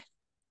think?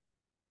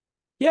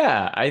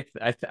 Yeah,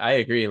 I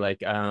agree.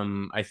 Like,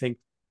 I think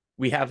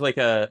we have like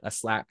a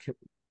Slack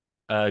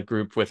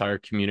group with our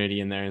community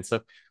in there, and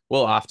so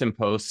we'll often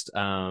post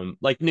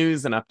like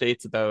news and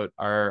updates about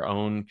our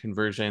own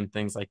conversion,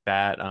 things like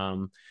that.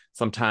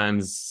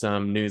 Sometimes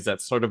some news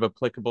that's sort of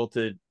applicable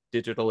to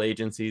digital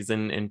agencies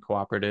and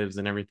cooperatives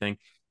and everything.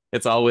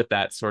 It's all with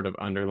that sort of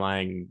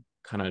underlying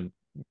kind of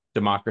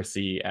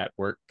democracy at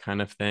work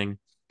kind of thing.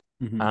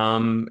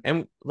 Mm-hmm.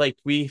 And like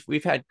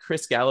we've had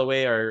Chris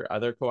Galloway, our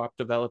other co-op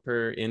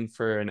developer, in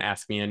for an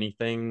Ask Me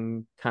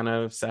Anything kind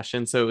of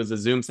session. So it was a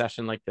Zoom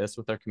session like this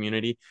with our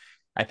community.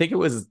 I think it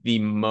was the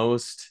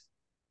most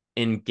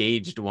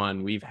engaged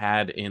one we've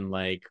had in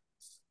like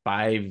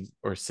 5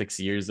 or 6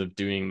 years of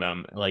doing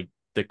them. Like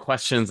the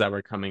questions that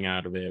were coming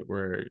out of it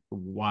were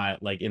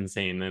like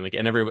insane. And like,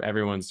 and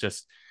everyone's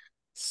just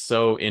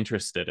so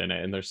interested in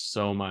it. And there's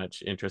so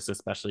much interest,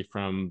 especially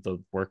from the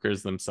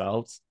workers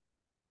themselves.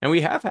 And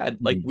we have had,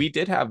 like, we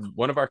did have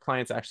one of our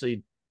clients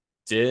actually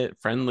did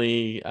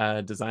Friendly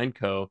Design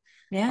Co.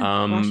 Yeah,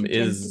 Washington,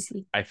 Is,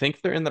 D.C. I think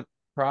they're in the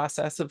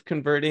process of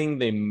converting.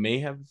 They may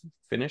have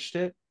finished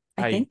it.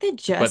 I I think they but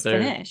just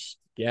they're finished.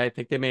 Yeah, I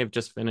think they may have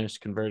just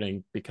finished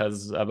converting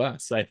because of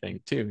us, I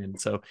think, too. And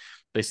so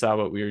they saw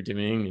what we were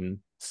doing. And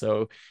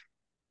so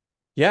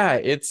yeah,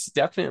 it's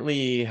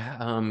definitely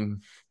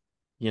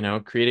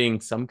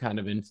creating some kind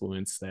of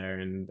influence there.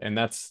 And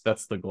that's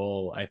the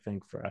goal, I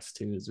think, for us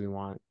too, is we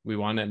want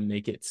to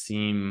make it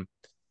seem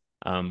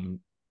um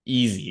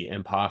easy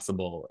and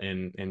possible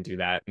and do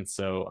that. And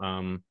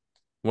so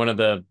one of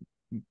the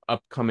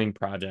upcoming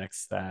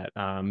projects that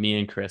me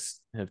and Chris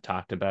have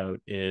talked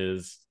about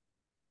is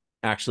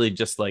actually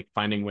just like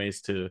finding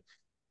ways to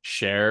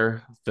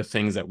share the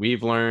things that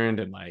we've learned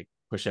and like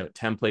push out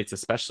templates,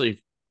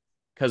 especially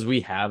because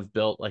we have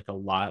built like a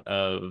lot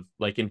of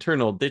like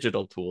internal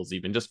digital tools,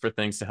 even just for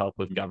things to help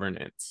with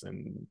governance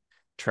and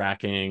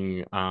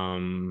tracking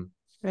tracking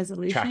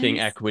Resolutions.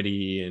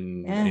 equity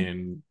and Yeah.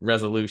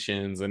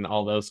 resolutions and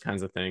all those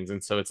kinds of things.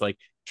 And so it's like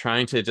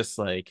trying to just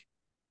like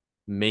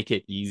make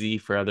it easy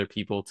for other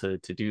people to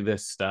do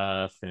this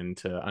stuff and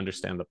to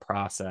understand the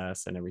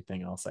process and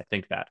everything else. I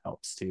think that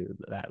helps too,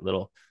 that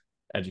little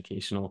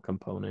educational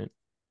component.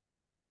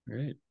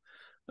 Great.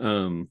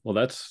 Well,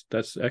 that's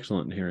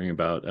excellent hearing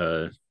about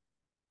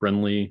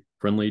friendly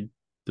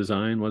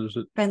design. What is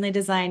it? Friendly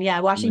Design. Yeah,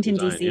 Friendly Washington,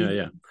 design. Yeah, D.C.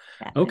 yeah.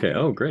 Yeah, Okay.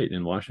 friendly. Oh, great.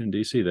 In Washington,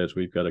 D.C.,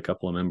 we've got a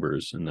couple of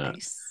members in that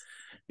Nice.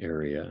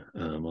 area.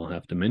 I'll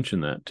have to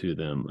mention that to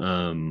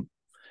them.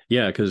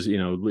 Yeah, because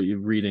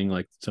reading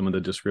like some of the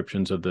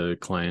descriptions of the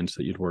clients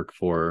that you'd work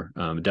for,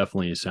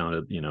 definitely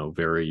sounded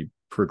very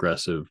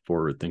progressive,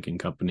 forward-thinking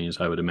companies.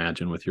 I would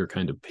imagine with your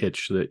kind of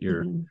pitch that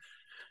Mhm.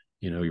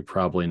 you're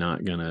probably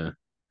not gonna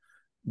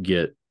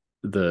get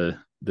the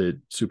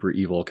super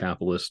evil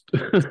capitalist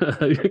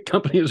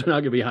companies are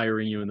not going to be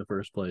hiring you in the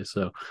first place.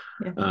 So,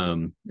 Yeah.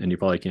 and you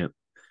probably can't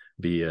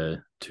be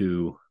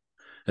too.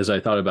 As I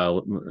thought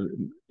about,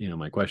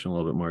 my question a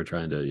little bit more,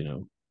 trying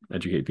to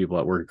educate people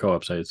at work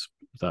co-op sites.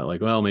 Thought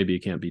like, well, maybe you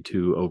can't be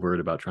too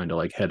overt about trying to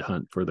like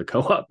headhunt for the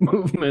co-op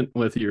movement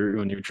when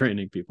you're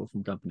training people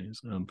from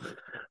companies.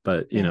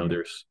 But Yeah.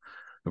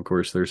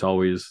 there's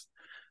always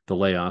the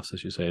layoffs,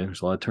 as you say.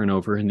 There's a lot of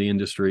turnover in the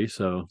industry,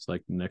 so it's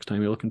like next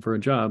time you're looking for a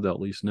job, they'll at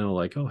least know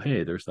like, oh,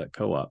 hey, there's that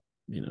co-op,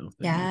 thing.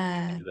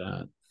 Yeah. Do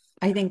that.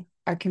 I think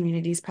our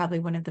community is probably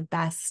one of the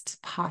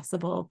best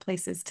possible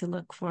places to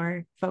look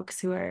for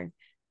folks who are,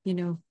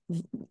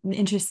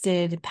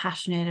 interested,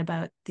 passionate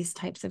about these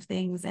types of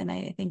things. And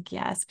I think,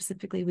 yeah,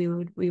 specifically we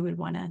would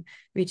want to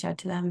reach out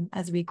to them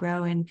as we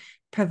grow and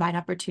provide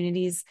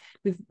opportunities.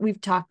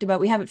 We've talked about,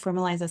 we haven't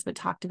formalized this, but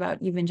talked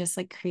about even just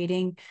like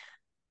creating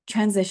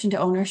transition to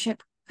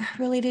ownership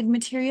related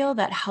material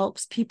that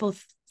helps people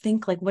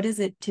think like, what is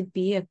it to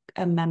be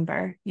a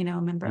member, a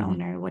member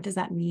owner? What does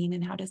that mean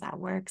and how does that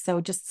work?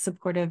 So just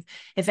supportive,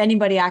 if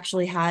anybody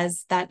actually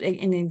has that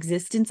in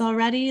existence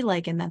already,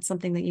 like, and that's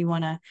something that you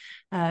want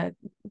to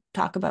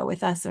talk about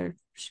with us or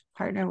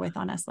partner with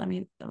on us, let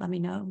me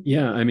know.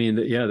 Yeah, I mean,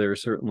 yeah, there are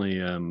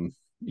certainly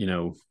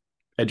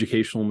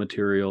educational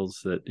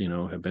materials that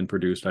have been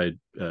produced.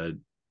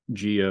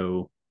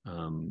 Geo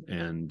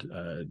and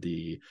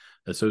the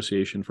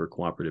Association for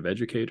Cooperative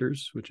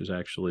Educators, which is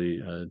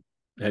actually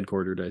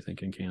headquartered, I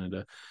think, in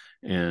Canada,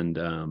 and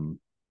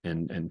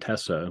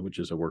Tessa, which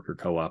is a worker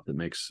co-op that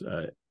makes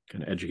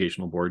kind of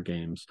educational board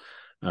games.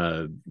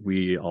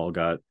 We all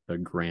got a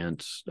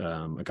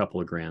couple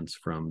of grants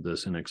from the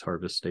Synex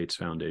Harvest States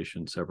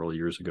Foundation several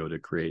years ago to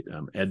create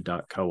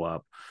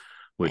ed.coop,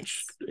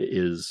 which Nice.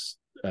 is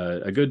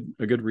a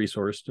good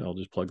resource. I'll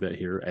just plug that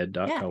here,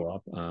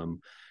 ed.coop. Yeah.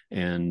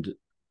 And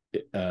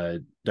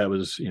that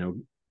was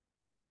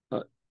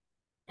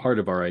part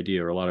of our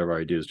idea, or a lot of our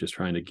idea, is just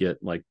trying to get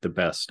like the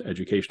best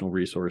educational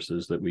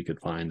resources that we could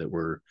find that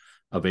were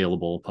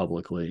available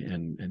publicly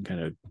and kind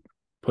of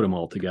put them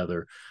all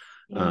together.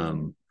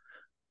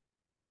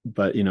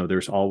 But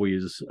there's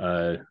always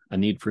a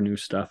need for new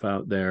stuff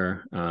out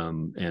there,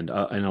 and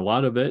a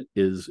lot of it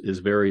is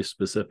very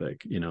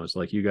specific. It's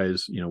like you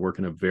guys work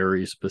in a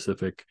very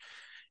specific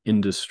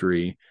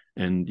industry,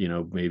 and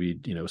maybe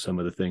some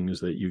of the things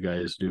that you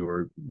guys do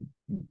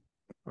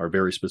are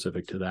very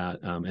specific to that.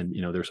 And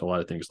there's a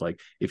lot of things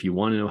like, if you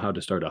want to know how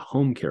to start a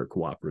home care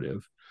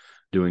cooperative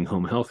doing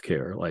home health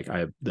care, like I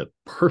have the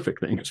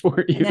perfect things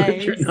for you. Nice.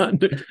 If you're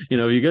not,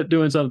 you get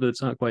doing something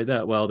that's not quite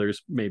that well,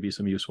 there's maybe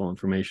some useful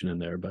information in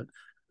there. But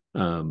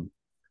so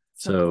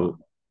cool.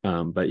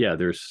 But yeah,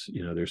 there's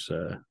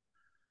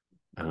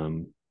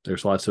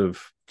lots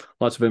of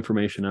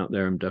information out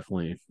there. I'm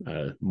definitely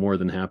more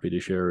than happy to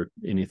share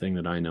anything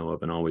that I know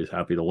of, and always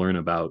happy to learn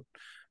about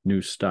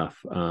new stuff.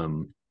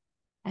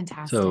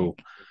 Fantastic. So,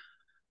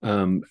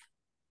 um,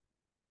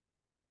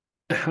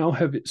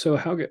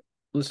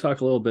 let's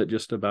talk a little bit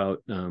just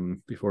about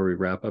before we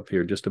wrap up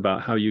here, just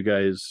about how you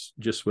guys,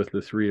 just with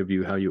the three of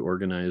you, how you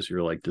organize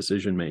your like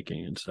decision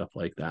making and stuff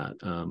like that.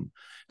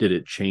 Did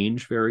it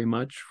change very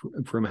much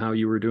from how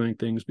you were doing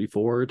things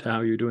before to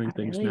how you're doing Not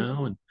things really.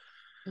 now? And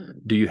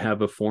do you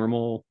have a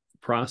formal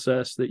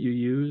process that you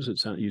use?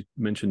 You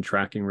mentioned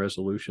tracking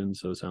resolutions,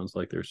 so it sounds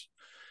like Brad,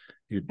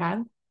 you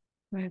want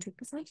to take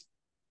this one?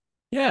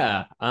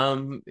 Yeah.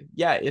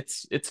 Yeah,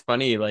 it's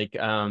funny. Like,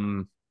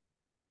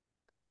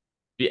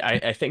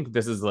 I think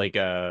this is like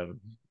a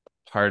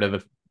part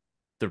of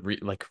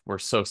like we're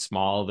so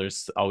small.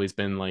 There's always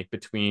been like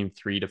between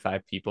 3 to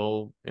 5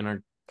 people in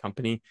our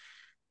company.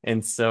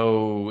 And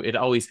so it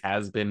always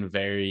has been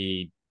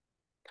very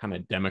kind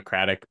of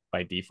democratic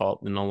by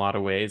default in a lot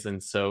of ways.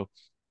 And so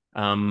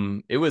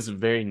it was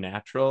very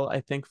natural,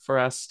 I think, for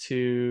us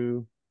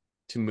to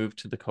move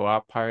to the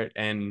co-op part.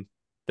 And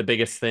the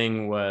biggest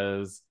thing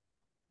was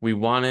we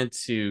wanted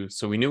to,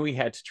 so we knew we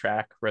had to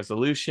track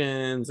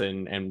resolutions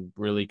and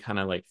really kind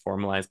of like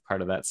formalize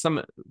part of that.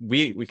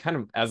 We kind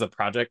of, as a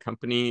project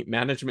company,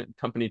 management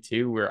company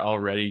too, we're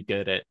already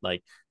good at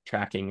like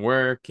tracking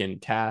work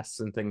and tasks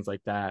and things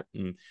like that,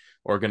 and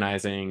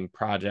organizing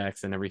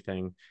projects and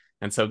everything.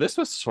 And so this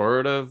was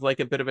sort of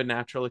like a bit of a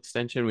natural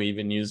extension. We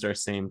even used our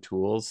same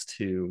tools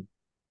to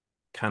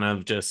kind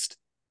of just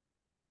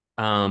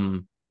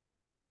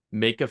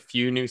make a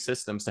few new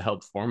systems to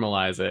help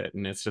formalize it.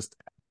 And it's just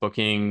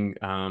booking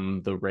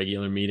the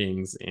regular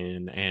meetings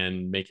in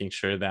and making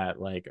sure that,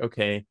 like,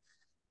 okay,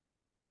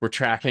 we're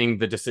tracking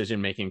the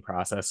decision making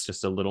process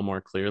just a little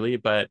more clearly.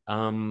 But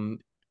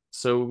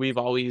so we've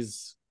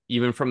always,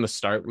 even from the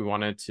start, we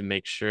wanted to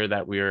make sure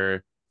that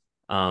we're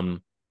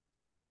um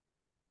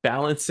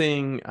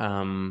balancing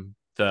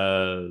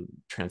the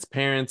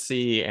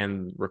transparency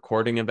and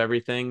recording of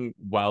everything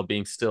while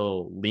being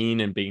still lean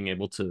and being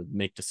able to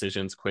make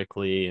decisions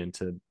quickly and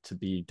to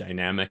be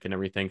dynamic and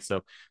everything.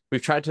 So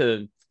we've tried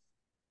to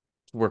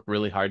work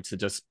really hard to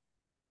just,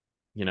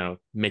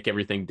 make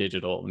everything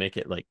digital, make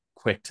it like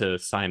quick to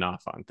sign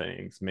off on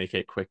things, make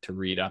it quick to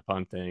read up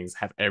on things,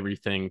 have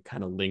everything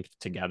kind of linked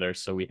together.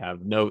 So we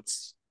have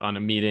notes on a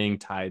meeting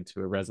tied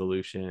to a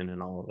resolution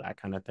and all of that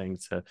kind of thing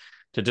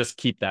to just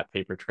keep that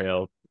paper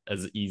trail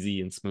as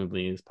easy and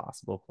smoothly as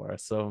possible for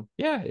us. So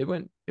yeah, it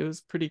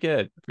was pretty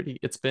good.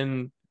 It's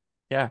been,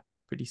 yeah,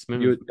 pretty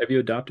smooth. Have you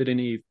adopted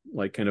any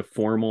like kind of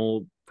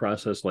formal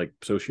process like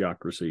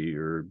sociocracy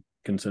or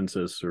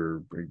consensus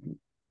or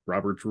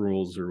Robert's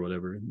rules or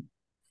whatever?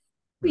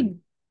 We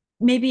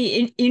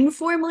maybe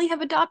informally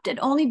have adopted,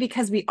 only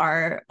because we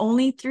are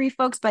only 3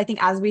 folks, but I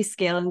think as we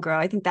scale and grow,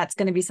 I think that's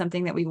going to be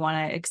something that we want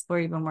to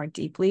explore even more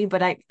deeply.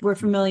 But we're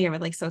familiar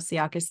with like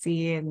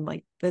sociocracy and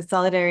like the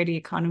solidarity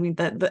economy.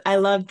 I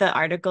love the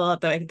article,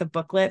 the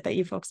booklet that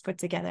you folks put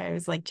together. I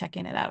was like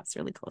checking it out. It's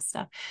really cool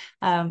stuff.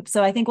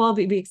 So I think we'll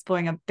be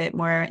exploring a bit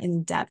more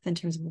in depth in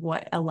terms of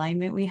what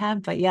alignment we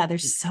have. But yeah,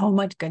 there's so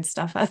much good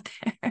stuff out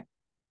there.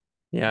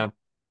 Yeah.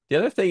 The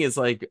other thing is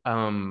like,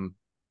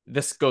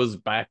 this goes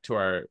back to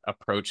our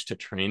approach to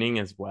training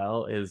as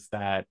well, is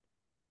that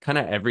kind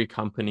of every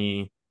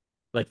company,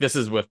 like this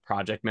is with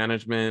project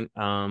management,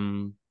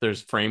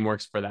 there's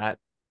frameworks for that.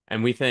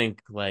 And we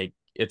think like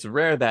it's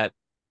rare that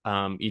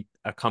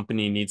a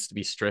company needs to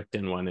be strict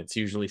in one. It's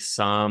usually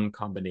some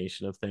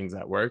combination of things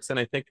that works. And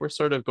I think we're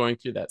sort of going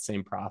through that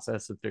same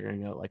process of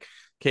figuring out like,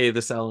 okay,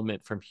 this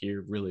element from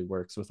here really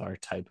works with our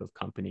type of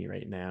company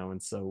right now.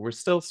 And so we're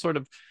still sort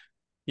of,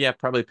 yeah,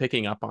 probably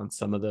picking up on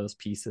some of those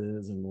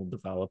pieces, and we'll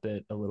develop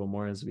it a little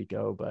more as we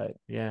go. But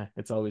yeah,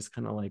 it's always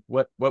kind of like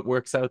what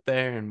works out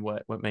there and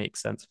what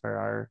makes sense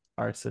for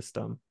our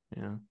system.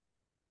 Yeah.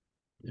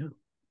 Yeah.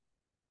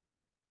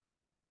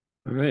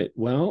 All right.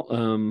 Well,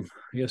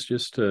 I guess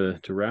just to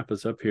wrap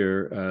us up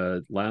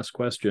here, last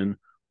question.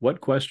 What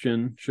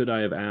question should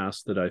I have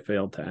asked that I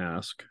failed to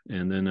ask?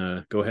 And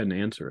then go ahead and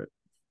answer it.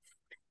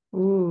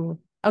 Ooh.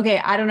 Okay.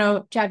 I don't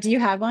know. Chad, do you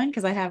have one?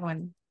 Because I have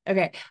one.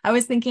 Okay. I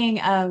was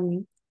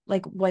thinking,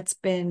 like what's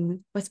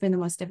been the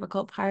most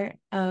difficult part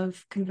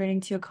of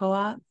converting to a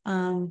co-op?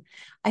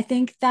 I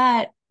think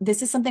that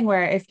this is something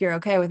where, if you're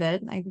okay with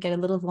it, I can get a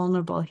little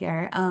vulnerable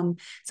here.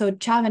 So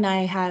Chav and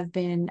I have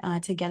been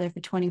together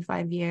for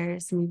 25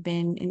 years, and we've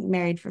been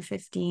married for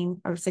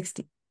 15 or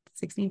 16,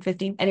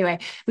 15. Anyway,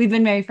 we've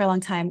been married for a long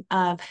time.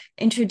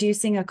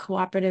 Introducing a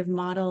cooperative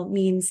model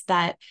means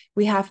that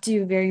we have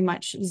to very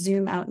much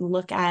zoom out and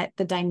look at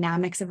the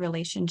dynamics of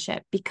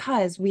relationship,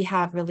 because we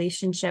have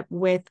relationship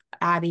with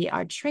Abby,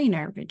 our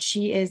trainer.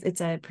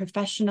 It's a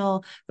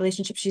professional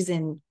relationship. She's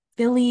in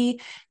Philly,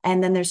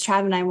 and then there's Trav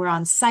and I, we're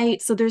on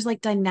site. So there's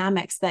like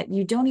dynamics that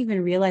you don't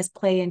even realize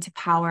play into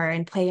power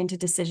and play into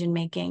decision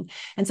making.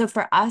 And so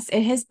for us,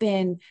 it has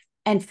been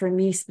and for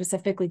me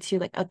specifically too,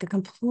 like a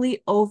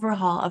complete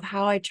overhaul of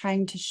how I'm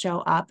trying to show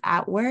up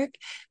at work,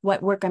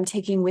 what work I'm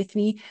taking with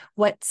me,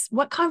 what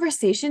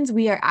conversations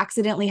we are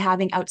accidentally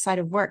having outside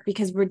of work,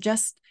 because we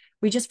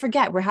just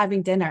forget we're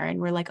having dinner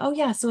and we're like, oh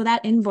yeah, so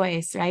that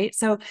invoice, right?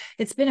 So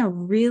it's been a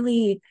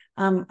really,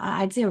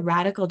 I'd say a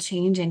radical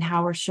change in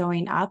how we're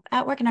showing up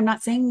at work. And I'm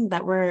not saying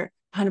that we're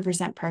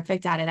 100%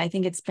 perfect at it. I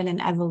think it's been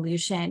an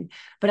evolution,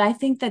 but I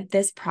think that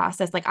this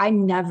process, like I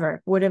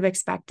never would have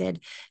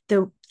expected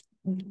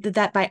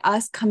that by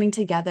us coming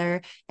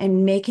together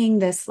and making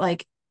this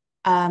like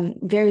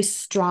very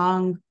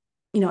strong,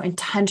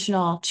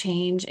 intentional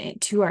change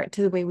to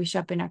the way we show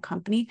up in our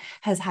company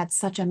has had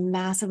such a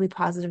massively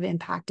positive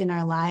impact in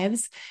our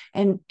lives,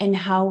 and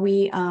how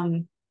we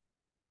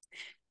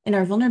in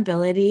our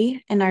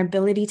vulnerability and our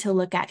ability to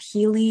look at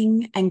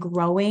healing and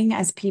growing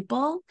as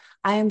people.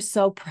 I am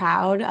so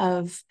proud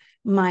of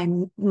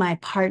my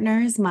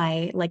partners,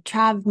 my like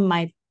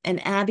Trav,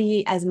 and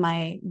Abby as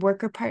my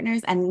worker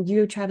partners, and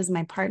you, Trav, as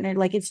my partner.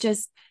 Like it's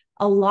just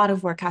a lot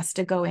of work has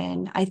to go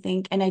in, I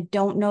think. And I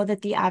don't know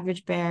that the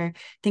average bear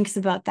thinks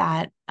about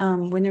that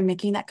when they're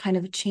making that kind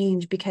of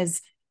change,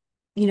 because,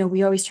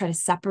 we always try to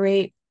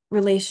separate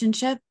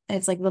relationship.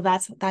 It's like, well,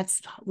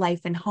 that's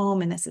life and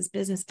home, and this is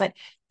business, but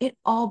it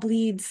all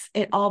bleeds.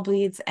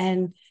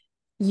 And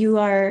you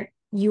are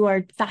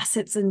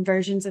facets and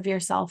versions of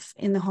yourself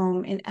in the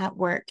home and at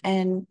work,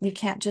 and you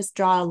can't just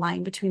draw a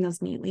line between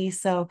those neatly.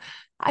 So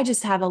I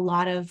just have a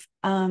lot of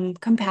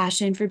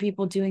compassion for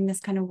people doing this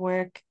kind of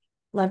work,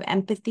 love,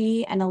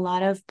 empathy, and a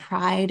lot of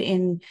pride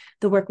in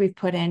the work we've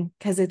put in,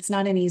 because it's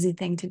not an easy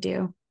thing to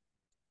do.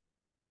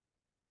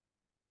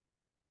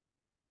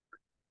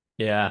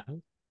 Yeah.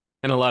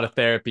 And a lot of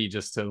therapy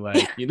just to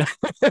like, A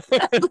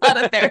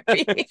lot of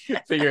therapy.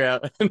 figure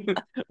out,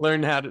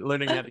 learning how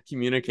to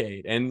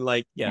communicate. And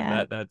like,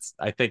 Yeah. that's,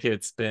 I think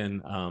it's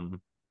been,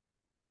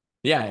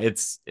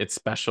 it's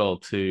special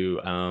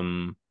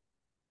to,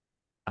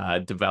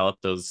 develop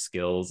those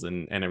skills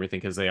and everything,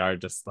 because they are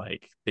just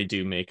like, they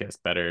do make us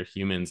better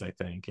humans, I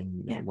think.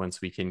 And Yeah.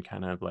 once we can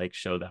kind of like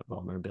show that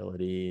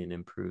vulnerability and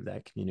improve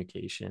that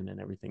communication and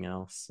everything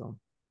else. So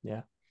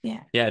yeah,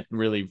 it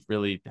really,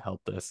 really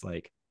helped us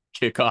like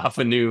kick off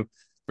a new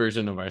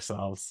version of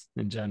ourselves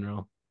in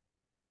general.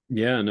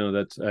 Yeah, no,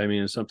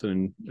 it's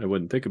something I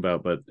wouldn't think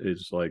about, but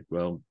it's like,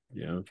 well,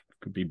 it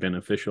could be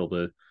beneficial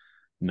to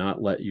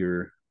not let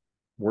your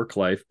work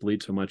life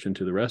bleed so much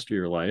into the rest of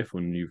your life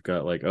when you've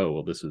got like, oh,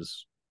 well, this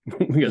is,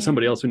 we got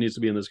somebody else who needs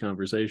to be in this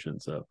conversation.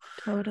 So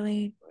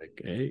Totally.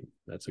 like, hey,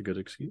 that's a good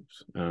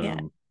excuse Yeah.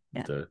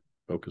 to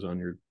focus on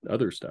your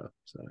other stuff.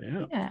 So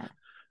Yeah.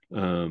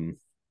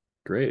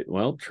 Great.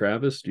 Well,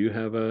 Travis, do you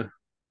have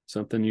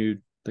something you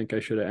think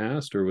I should have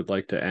asked or would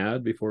like to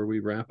add before we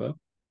wrap up?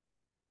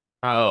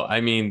 Oh,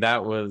 I mean,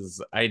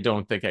 I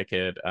don't think I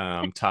could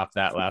top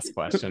that last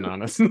question,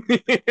 honestly.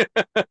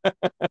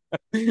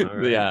 All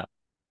right. Yeah.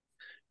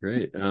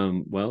 Great.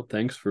 Well,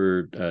 thanks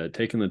for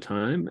taking the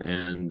time,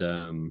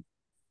 and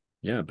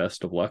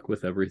best of luck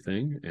with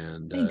everything.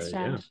 And Thanks,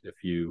 Josh.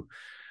 if you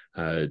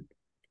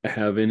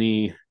have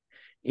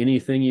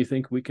anything you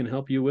think we can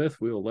help you with,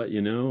 we'll let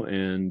you know.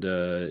 And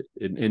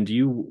do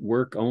you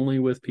work only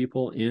with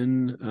people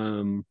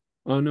in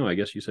oh no, I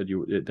guess you said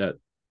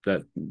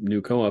that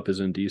new co-op is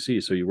in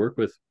DC, so you work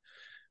with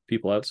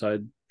people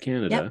outside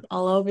Canada. Yep,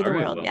 all over the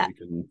world. Well, yeah. we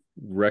can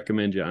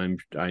recommend you.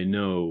 I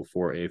know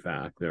for a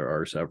fact there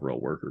are several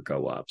worker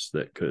co-ops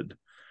that could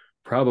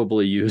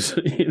probably use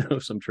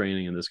some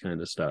training in this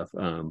kind of stuff.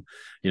 Sure.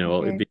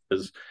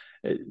 Because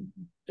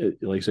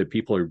like I said,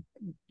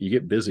 you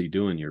get busy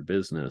doing your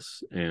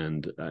business,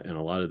 and a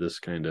lot of this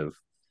kind of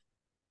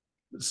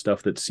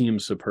stuff that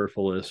seems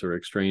superfluous or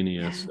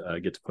extraneous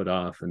gets put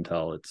off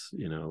until it's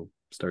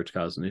starts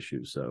causing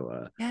issues.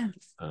 So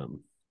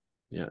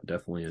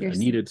definitely a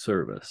needed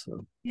service.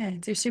 So. Yeah,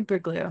 it's your super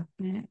glue.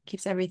 It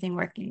keeps everything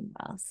working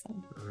well.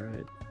 So all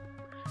right,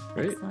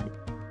 great. Excellent.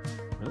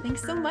 Well,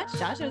 thanks so much,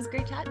 Josh. It was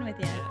great chatting with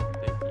you. Yeah,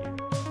 thank you.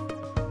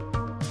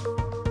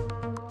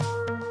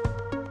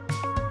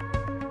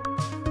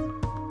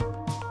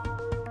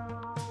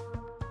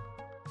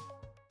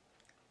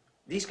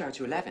 These go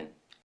to 11.